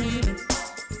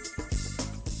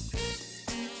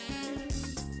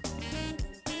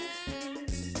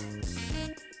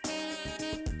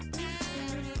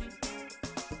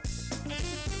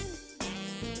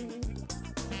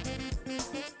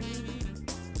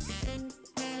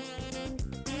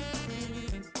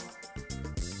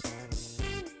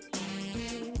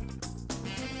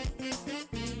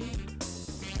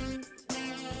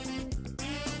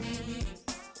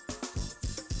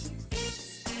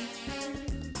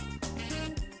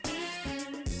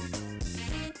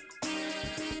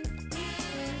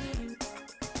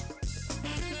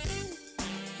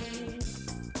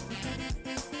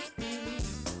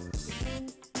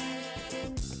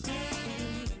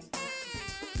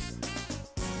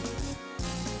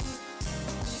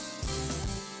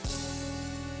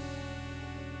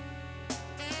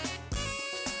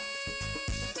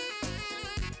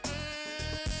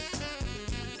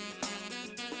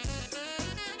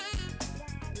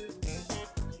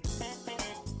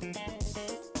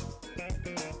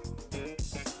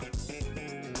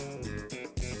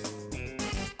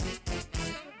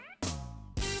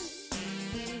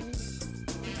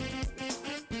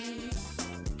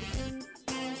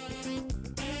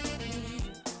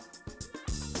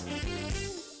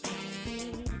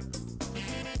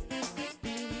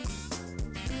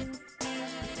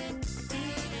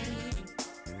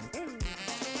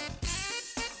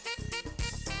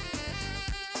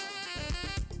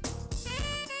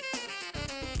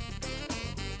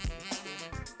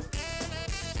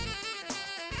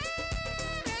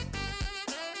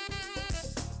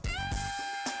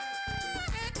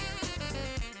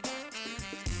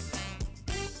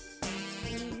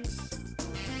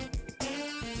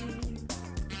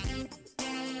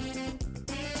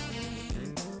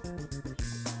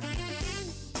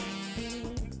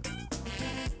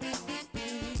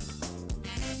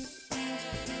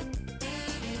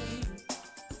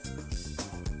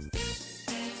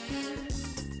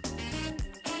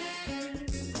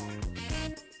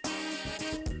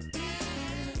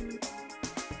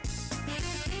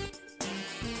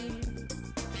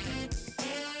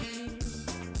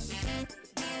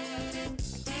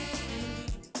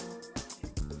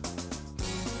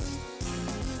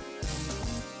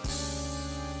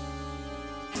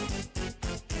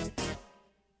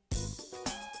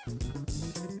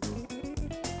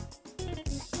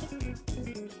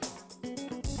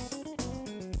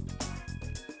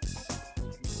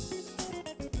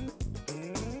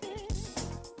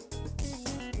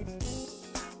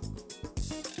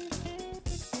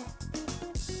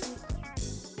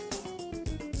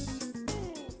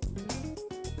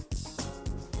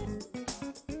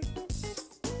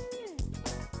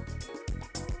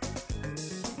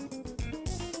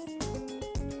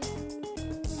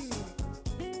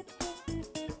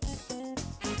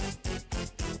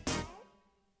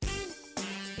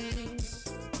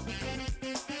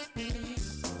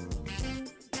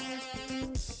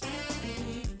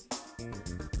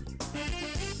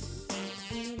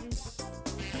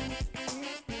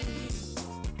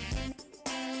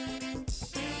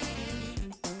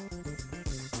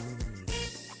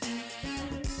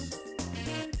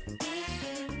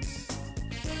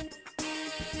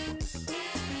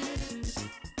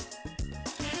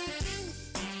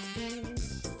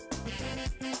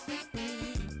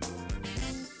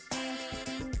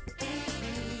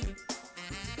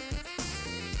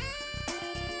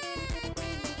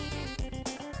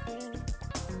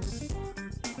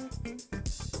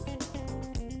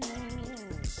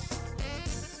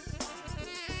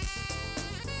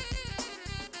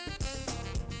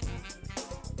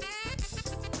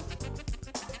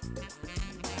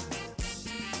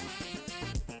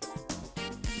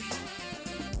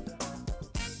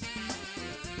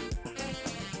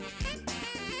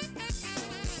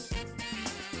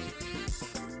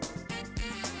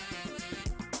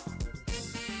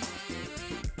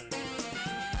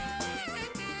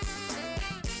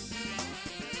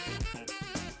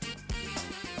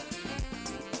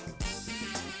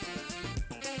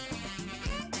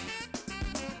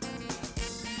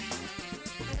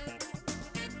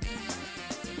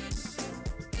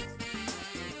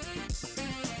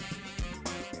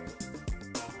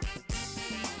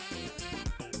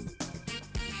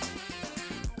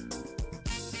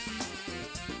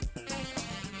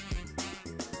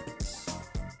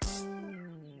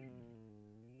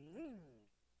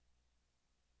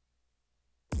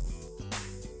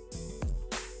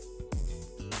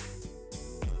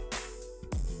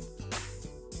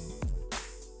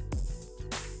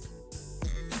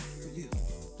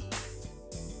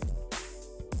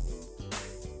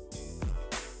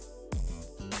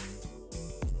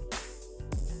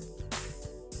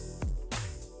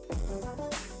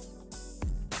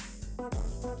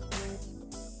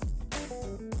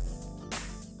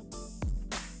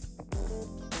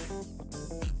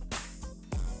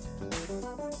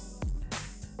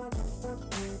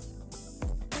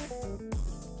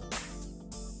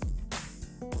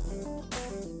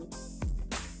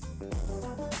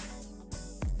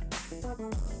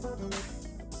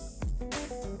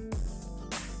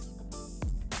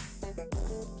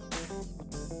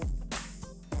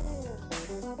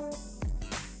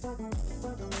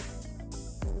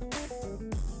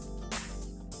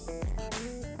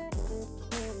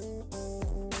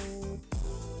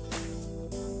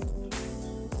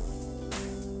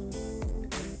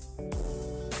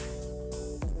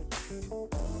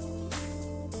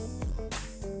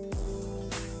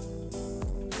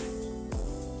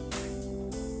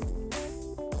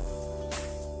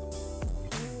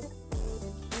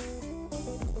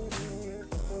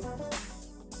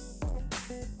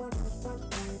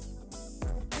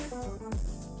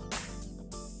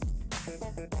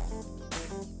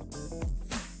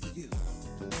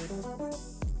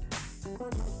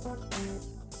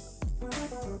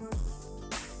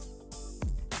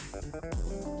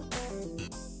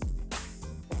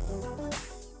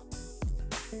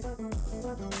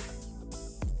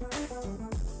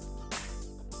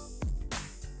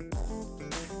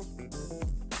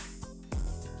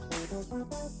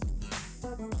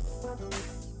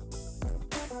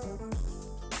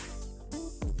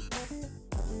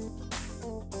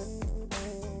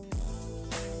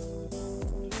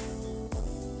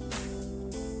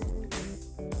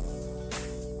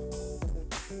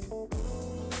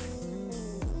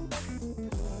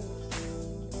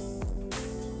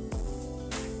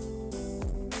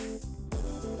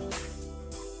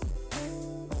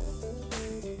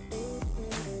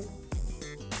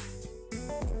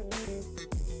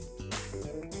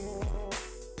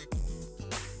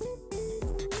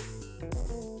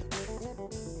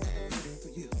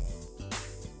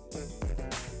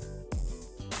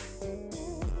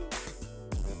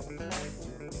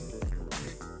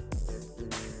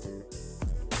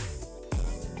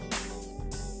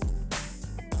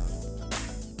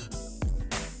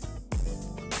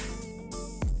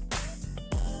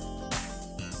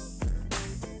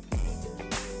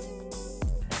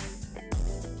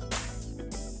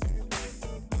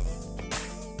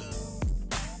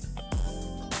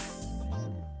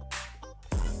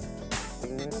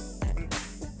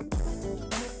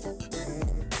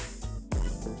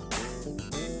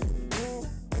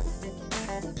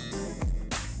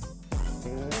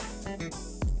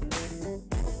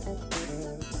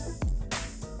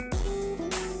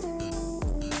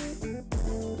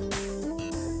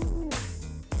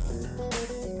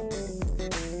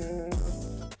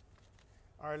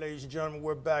 All right, ladies and gentlemen,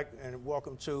 we're back, and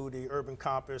welcome to the Urban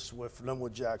Compass with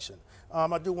Linwood Jackson.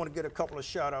 I do want to get a couple of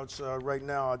shout-outs right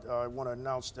now. I want to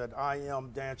announce that I am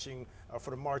dancing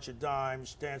for the March of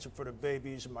Dimes, Dancing for the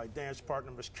Babies. My dance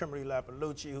partner, Ms. Kimberly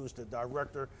Lappalucci, who's the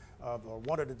director of,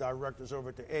 one of the directors over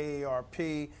at the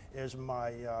AARP, is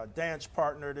my dance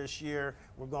partner this year.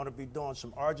 We're going to be doing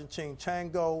some Argentine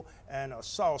tango and a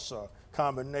salsa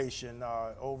combination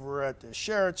over at the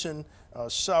Sheraton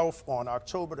South on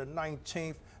October the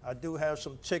 19th. I do have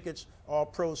some tickets. All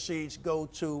proceeds go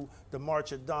to the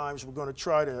March of Dimes. We're going to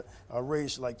try to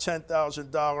raise like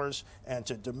 $10,000 and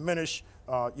to diminish,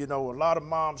 you know, a lot of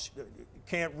moms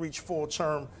can't reach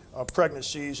full-term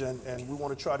pregnancies, and we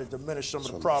want to try to diminish some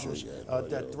of the problems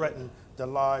that threaten the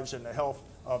lives and the health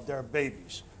of their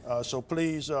babies. So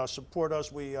please support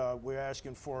us. We're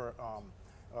asking for,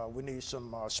 we need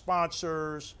some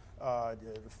sponsors,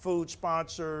 food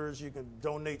sponsors. You can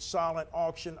donate silent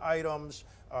auction items,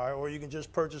 or you can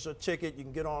just purchase a ticket. You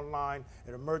can get online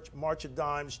at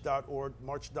marchofdimes.org,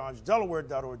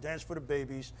 marchofdimesdelaware.org, Dance for the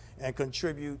Babies, and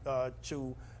contribute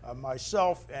to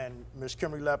myself and Ms.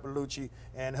 Kimberly Lappalucci,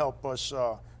 and help us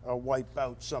wipe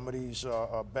out some of these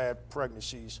bad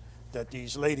pregnancies that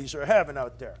these ladies are having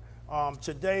out there.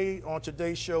 Today, on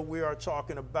today's show, we are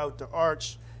talking about the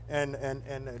arts and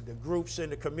the groups in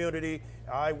the community.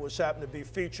 I was happened to be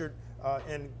featured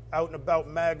in Out and About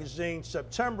magazine,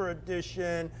 September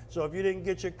edition. So if you didn't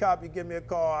get your copy, give me a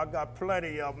call. I got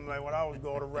plenty of them when I was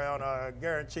going around. I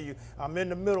guarantee you. I'm in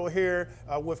the middle here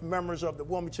with members of the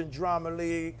Wilmington Drama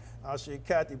League. I see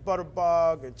Kathy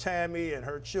Butterbog and Tammy and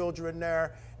her children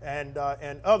there, and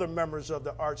other members of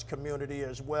the arts community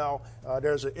as well.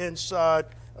 There's an inside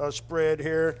spread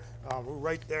here. We're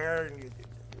right there. And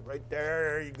right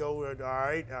there you go. All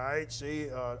right. See,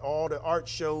 all the art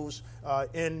shows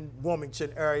in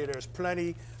Wilmington area. There's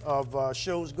plenty of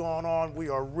shows going on. We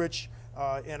are rich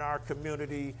in our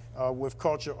community with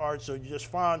culture arts. So you just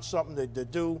find something to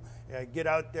do. Get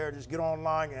out there, just get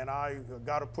online. And I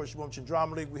got to push Wilmington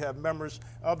Drama League. We have members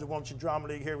of the Wilmington Drama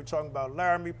League here. We're talking about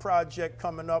Laramie Project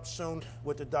coming up soon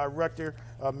with the director,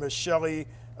 Miss Shelley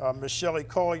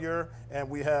Collier. And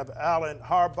we have Alan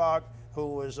Harbaugh,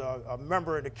 who is a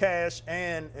member of the cast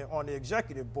and on the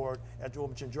executive board at the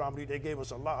Wilmington Drama League. They gave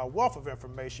us a wealth of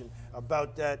information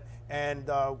about that. And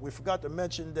we forgot to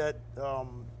mention that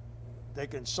they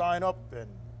can sign up. And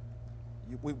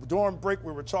during break,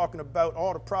 we were talking about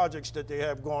all the projects that they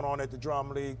have going on at the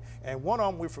Drama League. And one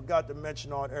of them we forgot to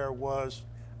mention on air was?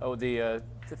 Oh, the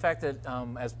fact that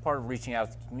as part of reaching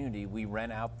out to the community, we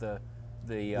rent out the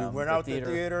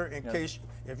theater in case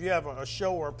if you have a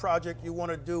show or a project you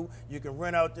want to do. You can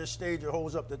rent out this stage. It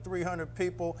holds up to 300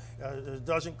 people. It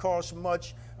doesn't cost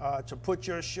much to put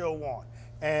your show on.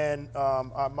 And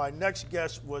my next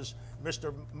guest was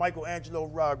Mr. MichaelAngelo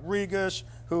Rodriguez,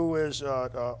 who is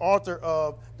author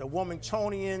of The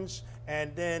Wilmingtonians,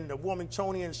 and then The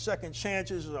Wilmingtonians Second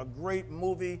Chances is a great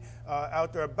movie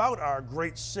out there about our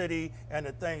great city and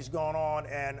the things going on.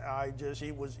 And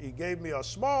he gave me a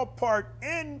small part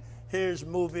in his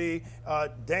movie,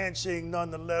 dancing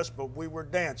nonetheless, but we were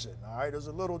dancing. All right, it was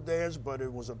a little dance, but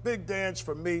it was a big dance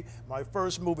for me. My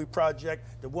first movie project,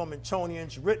 The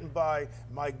Wilmingtonians, written by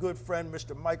my good friend,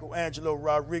 Mr. MichaelAngelo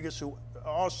Rodriguez, who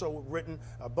also written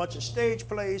a bunch of stage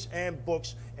plays and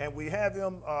books. And we have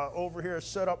him over here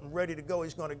set up and ready to go.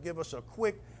 He's going to give us a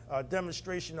quick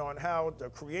demonstration on how the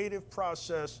creative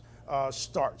process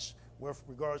starts with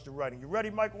regards to writing. You ready,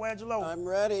 MichaelAngelo? I'm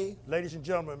ready. Ladies and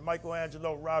gentlemen,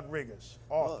 MichaelAngelo Rodriguez,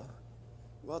 author.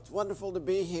 Well, it's wonderful to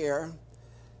be here.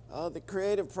 The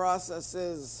creative process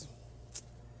is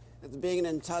being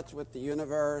in touch with the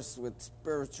universe, with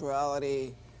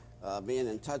spirituality, being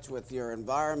in touch with your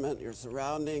environment, your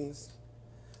surroundings.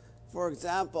 For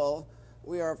example,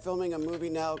 we are filming a movie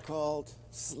now called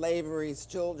Slavery's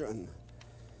Children.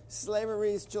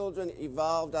 Slavery's Children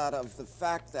evolved out of the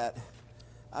fact that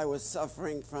I was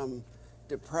suffering from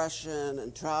depression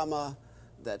and trauma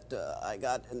that I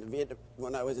got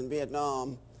when I was in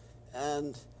Vietnam.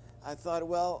 And I thought,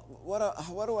 well,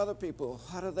 what do other people,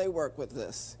 how do they work with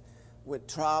this? With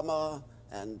trauma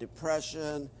and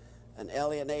depression and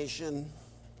alienation.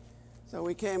 So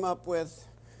I came up with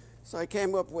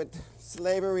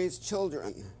Slavery's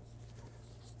Children.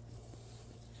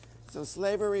 So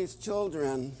Slavery's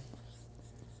Children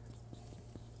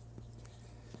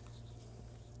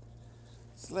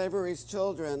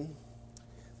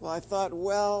well, I thought,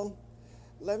 well,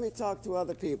 let me talk to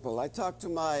other people. I talked to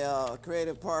my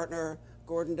creative partner,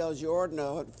 Gordon Del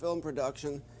Giordano at film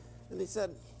production, and he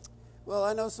said, well,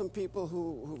 I know some people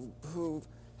who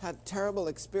had terrible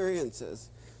experiences.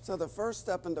 So the first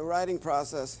step in the writing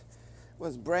process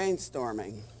was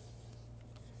brainstorming.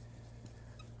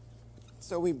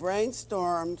 So we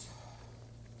brainstormed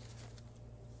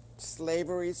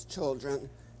Slavery's Children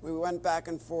we went back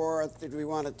and forth. Did we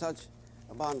want to touch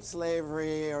upon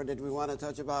slavery, or did we want to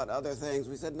touch about other things?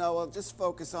 We said, no, we'll just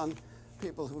focus on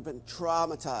people who've been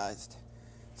traumatized.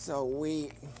 So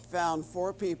we found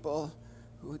 4 people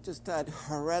who just had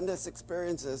horrendous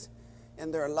experiences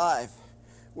in their life,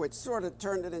 which sort of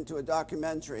turned it into a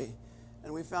documentary.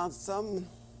 And we found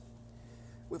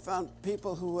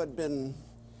people who had been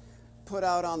put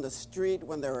out on the street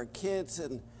when they were kids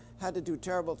and had to do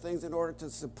terrible things in order to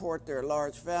support their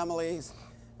large families.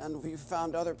 And we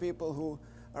found other people who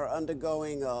are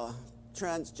undergoing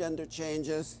transgender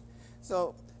changes.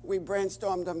 So we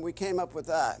brainstormed and we came up with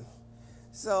that.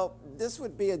 So this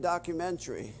would be a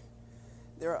documentary.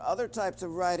 There are other types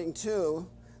of writing too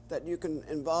that you can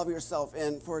involve yourself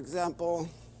in. For example,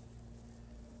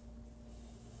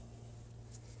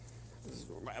 this is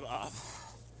right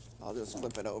off. I'll just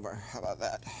flip it over. How about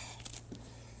that?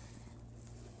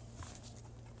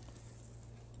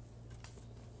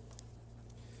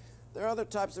 There are other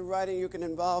types of writing you can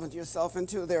involve yourself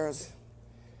into. There's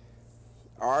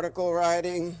article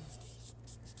writing.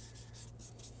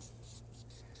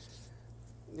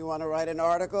 You want to write an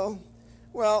article?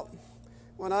 Well,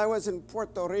 when I was in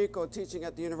Puerto Rico teaching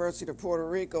at the University of Puerto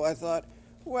Rico, I thought,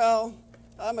 well,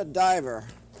 I'm a diver.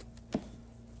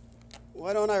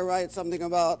 Why don't I write something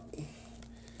about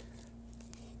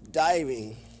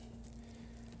diving?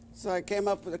 So I came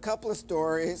up with a couple of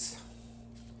stories.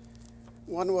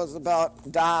 One was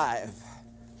about dive.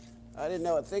 I didn't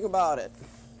know a thing about it.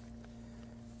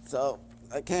 So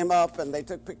I came up and they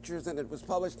took pictures and it was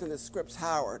published in the Scripps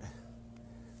Howard.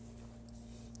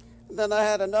 And then I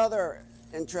had another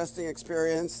interesting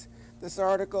experience. This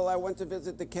article, I went to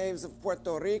visit the caves of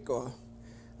Puerto Rico.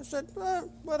 I said,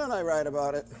 why don't I write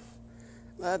about it?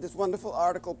 And I had this wonderful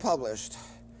article published.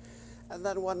 And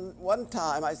then one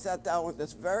time I sat down with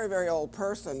this very, very old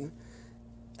person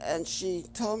and she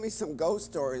told me some ghost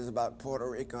stories about Puerto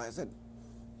Rico. I said,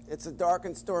 it's a dark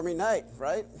and stormy night,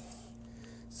 right?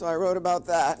 So I wrote about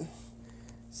that.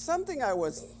 Something I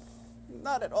was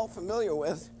not at all familiar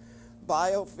with,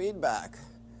 biofeedback.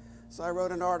 So I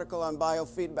wrote an article on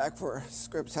biofeedback for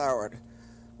Scripps Howard.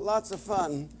 Lots of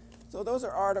fun. So those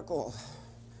are articles.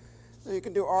 So you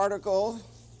can do article.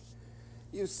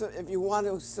 If you want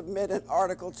to submit an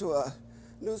article to a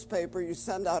newspaper, you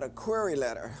send out a query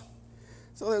letter.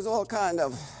 So there's all kind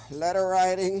of letter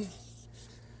writing,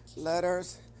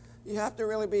 letters. You have to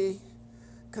really be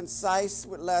concise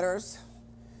with letters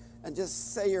and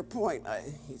just say your point.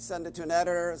 You send it to an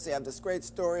editor, say, I have this great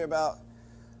story about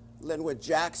Linwood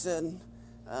Jackson,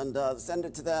 and send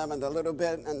it to them and a little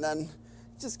bit, and then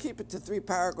just keep it to 3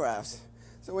 paragraphs.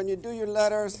 So when you do your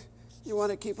letters, you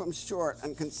want to keep them short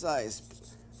and concise,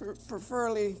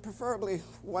 preferably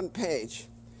 1 page.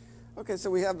 Okay,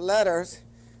 so we have letters,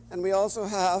 and we also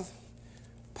have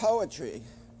poetry,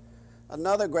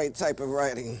 another great type of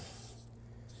writing.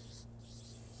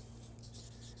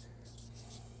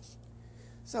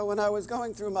 So when I was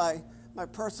going through my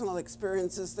personal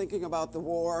experiences thinking about the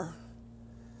war,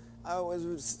 I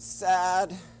was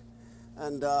sad,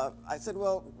 and I said,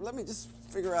 well, let me just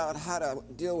figure out how to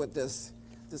deal with this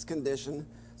condition.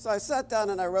 So I sat down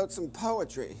and I wrote some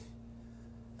poetry,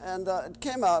 and it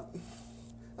came out.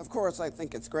 Of course, I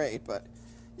think it's great, but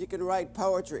you can write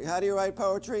poetry. How do you write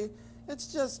poetry?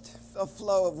 It's just a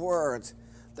flow of words.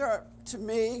 To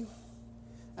me,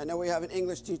 I know we have an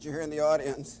English teacher here in the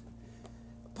audience,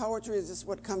 poetry is just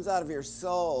what comes out of your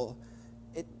soul.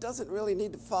 It doesn't really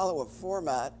need to follow a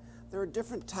format. There are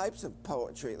different types of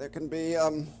poetry. There can be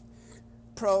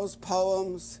prose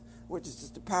poems, which is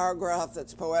just a paragraph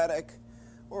that's poetic.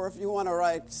 Or if you want to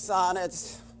write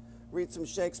sonnets, read some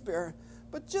Shakespeare.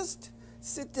 But just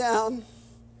sit down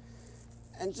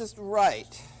and just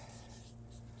write.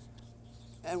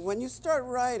 And when you start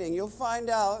writing, you'll find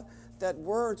out that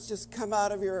words just come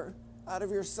out of your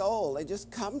soul. They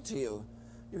just come to you.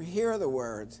 You hear the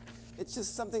words. It's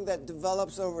just something that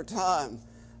develops over time.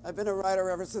 I've been a writer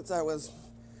ever since I was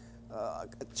a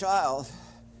child.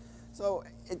 So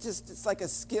it's like a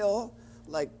skill,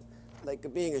 like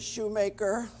being a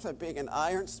shoemaker, like being an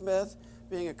ironsmith,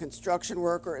 being a construction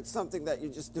worker. It's something that you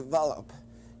just develop.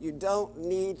 You don't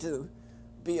need to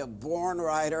be a born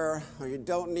writer, or you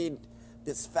don't need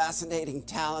this fascinating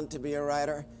talent to be a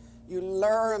writer. You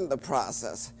learn the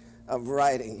process of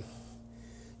writing.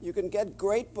 You can get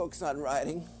great books on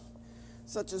writing,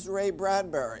 such as Ray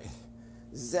Bradbury,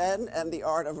 Zen and the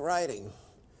Art of Writing.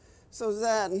 So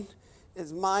Zen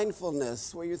is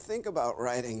mindfulness, where you think about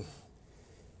writing.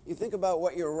 You think about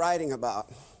what you're writing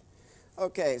about.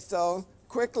 Okay, so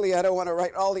quickly, I don't want to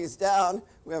write all these down.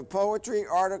 We have poetry,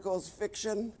 articles,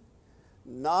 fiction,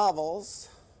 novels.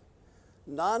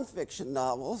 nonfiction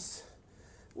novels,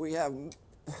 we have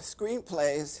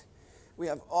screenplays, we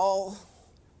have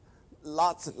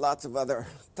lots and lots of other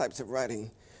types of writing.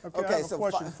 Okay, I have a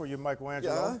question for you,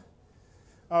 Michaelangelo.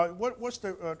 Yeah? What's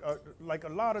the, like a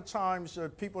lot of times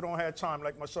people don't have time,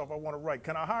 like myself, I want to write.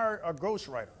 Can I hire a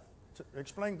ghostwriter?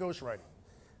 Explain ghostwriting.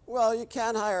 Well, you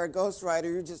can hire a ghostwriter.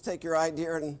 You just take your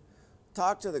idea and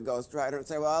talk to the ghostwriter and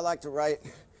say, well, I'd like to write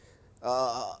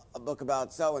a book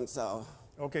about so-and-so.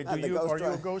 Okay, are you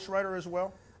a ghostwriter as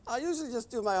well? I usually just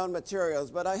do my own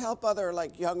materials, but I help other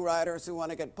like young writers who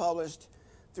want to get published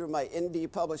through my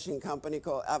indie publishing company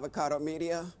called Avocado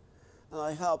Media. And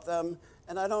I help them,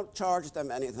 and I don't charge them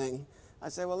anything. I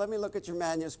say, well, let me look at your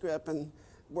manuscript and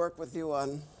work with you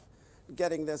on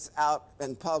getting this out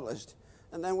and published.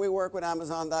 And then we work with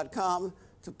Amazon.com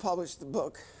to publish the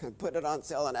book and put it on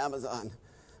sale on Amazon.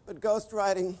 But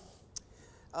ghostwriting,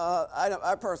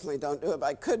 I personally don't do it, but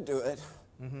I could do it.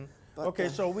 Mm-hmm. But, okay,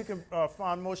 so we can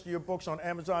find most of your books on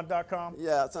Amazon.com?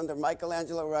 Yeah, it's under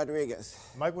MichaelAngelo Rodriguez.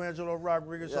 MichaelAngelo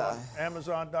Rodriguez on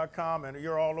Amazon.com, and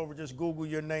you're all over, just Google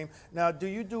your name. Now, do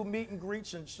you do meet and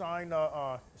greets and sign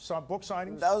some book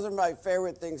signings? Those are my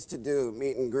favorite things to do,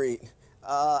 meet and greet.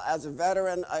 As a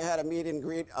veteran, I had a meet and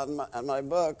greet on my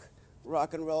book,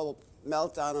 Rock and Roll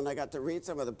Meltdown, and I got to read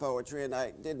some of the poetry, and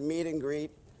I did meet and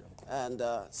greet and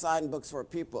sign books for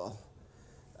people.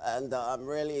 And I'm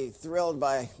really thrilled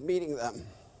by meeting them.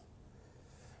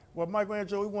 Well,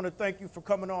 Michaelangelo, we want to thank you for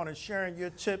coming on and sharing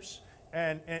your tips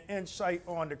and insight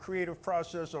on the creative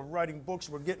process of writing books.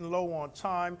 We're getting low on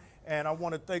time, and I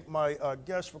want to thank my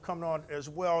guests for coming on as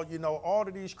well. You know, all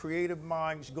of these creative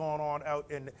minds going on out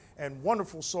and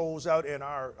wonderful souls out in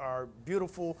our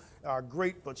beautiful,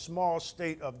 great but small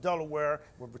state of Delaware,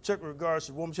 with particular regards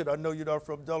to womanship. I know you're not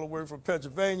from Delaware, from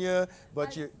Pennsylvania,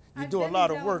 but you do a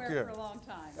lot of work here. I've been in Delaware for a long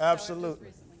time. Absolutely. So I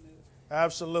just recently moved.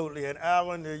 Absolutely. And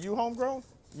Alan, are you homegrown?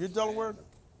 You're Delaware?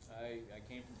 I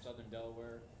came from southern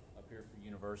Delaware, up here for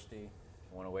university,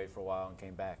 went away for a while and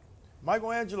came back.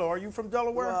 Michaelangelo, are you from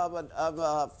Delaware? Well, but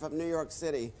I'm from New York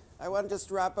City. I want to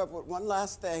just wrap up with one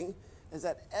last thing, is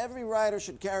that every writer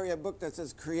should carry a book that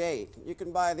says create. You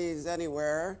can buy these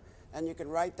anywhere, and you can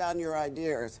write down your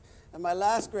ideas. And my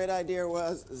last great idea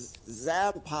was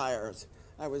vampires.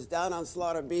 I was down on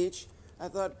Slaughter Beach. I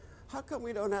thought, how come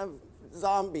we don't have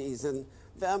zombies and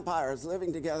vampires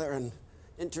living together and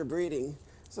interbreeding?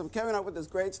 So I'm coming up with this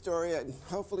great story, and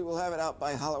hopefully we'll have it out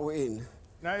by Halloween.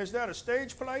 Now, is that a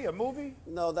stage play, a movie?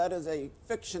 No, that is a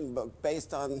fiction book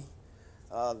based on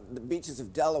the beaches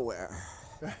of Delaware.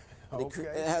 Okay.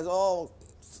 It has all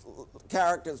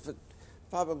characters, but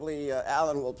probably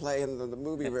Alan will play in the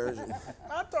movie version.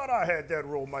 I thought I had that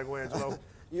role, Michaelangelo.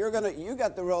 You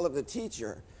got the role of the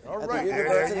teacher. All at right, the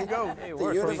University, there you go. Hey,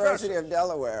 the University of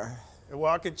Delaware.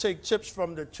 Well, I can take tips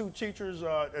from the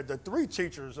the three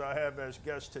teachers I have as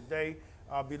guests today.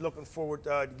 I'll be looking forward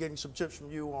to getting some tips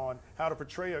from you on how to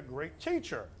portray a great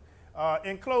teacher.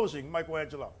 In closing,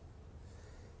 Michaelangelo.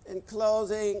 In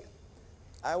closing,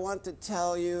 I want to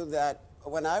tell you that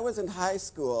when I was in high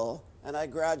school and I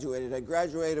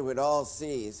graduated with all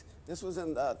C's. This was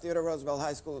in Theodore Roosevelt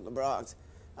High School in the Bronx.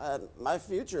 My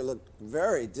future looked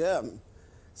very dim.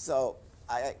 So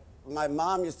my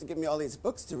mom used to give me all these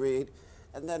books to read.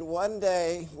 And then one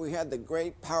day, we had the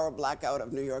great power blackout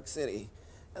of New York City.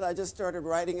 And I just started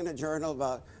writing in a journal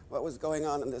about what was going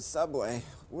on in the subway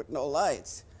with no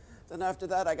lights. Then after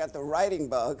that, I got the writing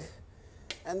bug.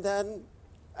 And then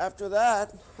after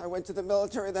that, I went to the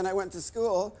military, then I went to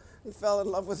school and fell in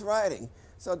love with writing.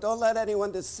 So don't let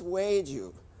anyone dissuade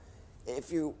you.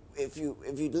 If you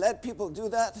let people do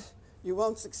that, you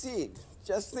won't succeed.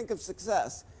 Just think of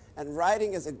success. And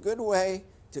writing is a good way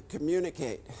to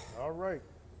communicate. All right.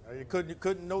 You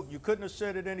couldn't have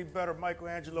said it any better,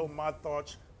 Michaelangelo. My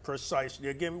thoughts precisely.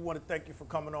 Again, we want to thank you for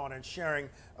coming on and sharing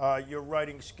your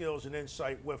writing skills and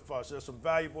insight with us. There's some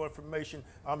valuable information.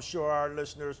 I'm sure our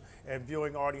listeners and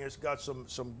viewing audience got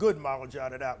some good knowledge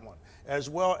out of that one, as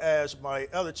well as my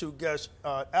other two guests.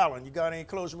 Alan, you got any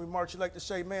closing remarks you'd like to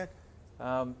say, man?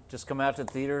 Just come out to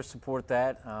the theater, support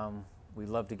that. We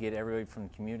love to get everybody from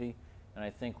the community. And I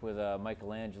think with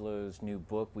Michelangelo's new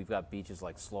book, we've got beaches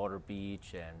like Slaughter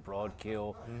Beach and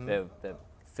Broadkill that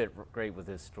fit great with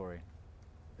this story.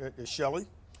 Shelley?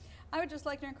 I would just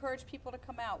like to encourage people to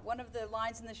come out. One of the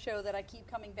lines in the show that I keep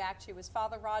coming back to is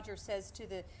Father Roger says to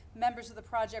the members of the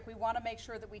project, we want to make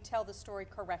sure that we tell the story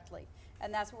correctly.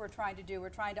 And that's what we're trying to do. We're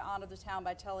trying to honor the town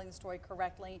by telling the story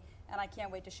correctly. And I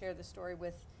can't wait to share the story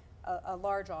with a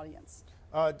large audience.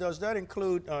 Does that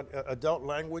include adult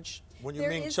language? When you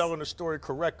mean telling the story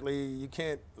correctly, you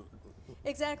can't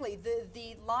Exactly.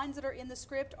 The lines that are in the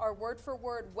script are word for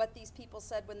word what these people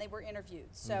said when they were interviewed.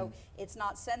 So it's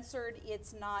not censored,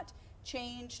 it's not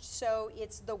changed, so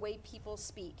it's the way people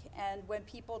speak. And when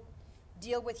people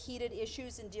deal with heated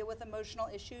issues and deal with emotional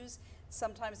issues,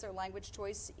 sometimes their language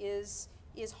choice is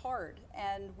hard,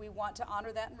 and we want to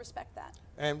honor that and respect that.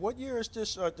 And what year is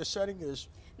this? The setting is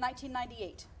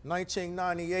 1998.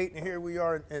 1998, and here we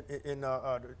are in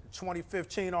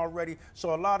 2015 already.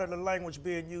 So a lot of the language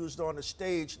being used on the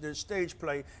stage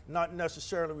play, not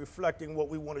necessarily reflecting what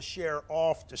we want to share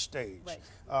off the stage. Right.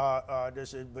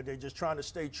 But they're just trying to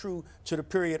stay true to the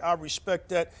period. I respect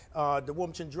that. The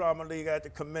Wilmington Drama League, I have to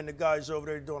commend the guys over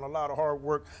there doing a lot of hard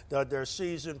work. Their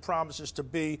season promises to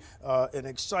be an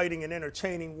exciting and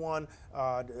entertaining one.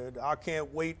 I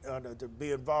can't wait to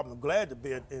be involved. I'm glad to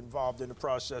be involved in the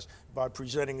process by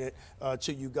presenting it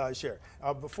to you guys here.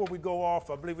 Before we go off,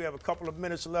 I believe we have a couple of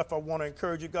minutes left. I want to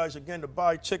encourage you guys again to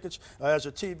buy tickets. As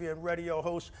a TV and radio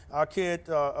host, I can't,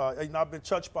 I've been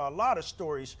touched by a lot of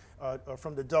stories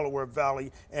from the Delaware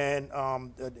Valley, and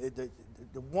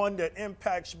the one that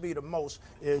impacts me the most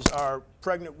is our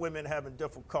pregnant women having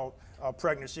difficult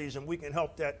pregnancies, and we can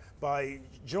help that by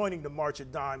joining the March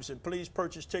of Dimes. And please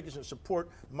purchase tickets and support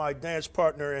my dance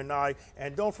partner and I.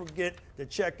 And don't forget to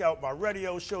check out my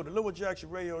radio show, the Linwood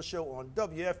Jackson Radio Show on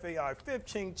WFAI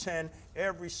 1510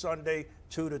 every Sunday,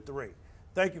 2 to 3.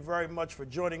 Thank you very much for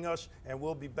joining us, and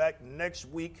we'll be back next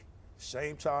week,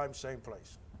 same time, same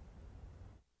place.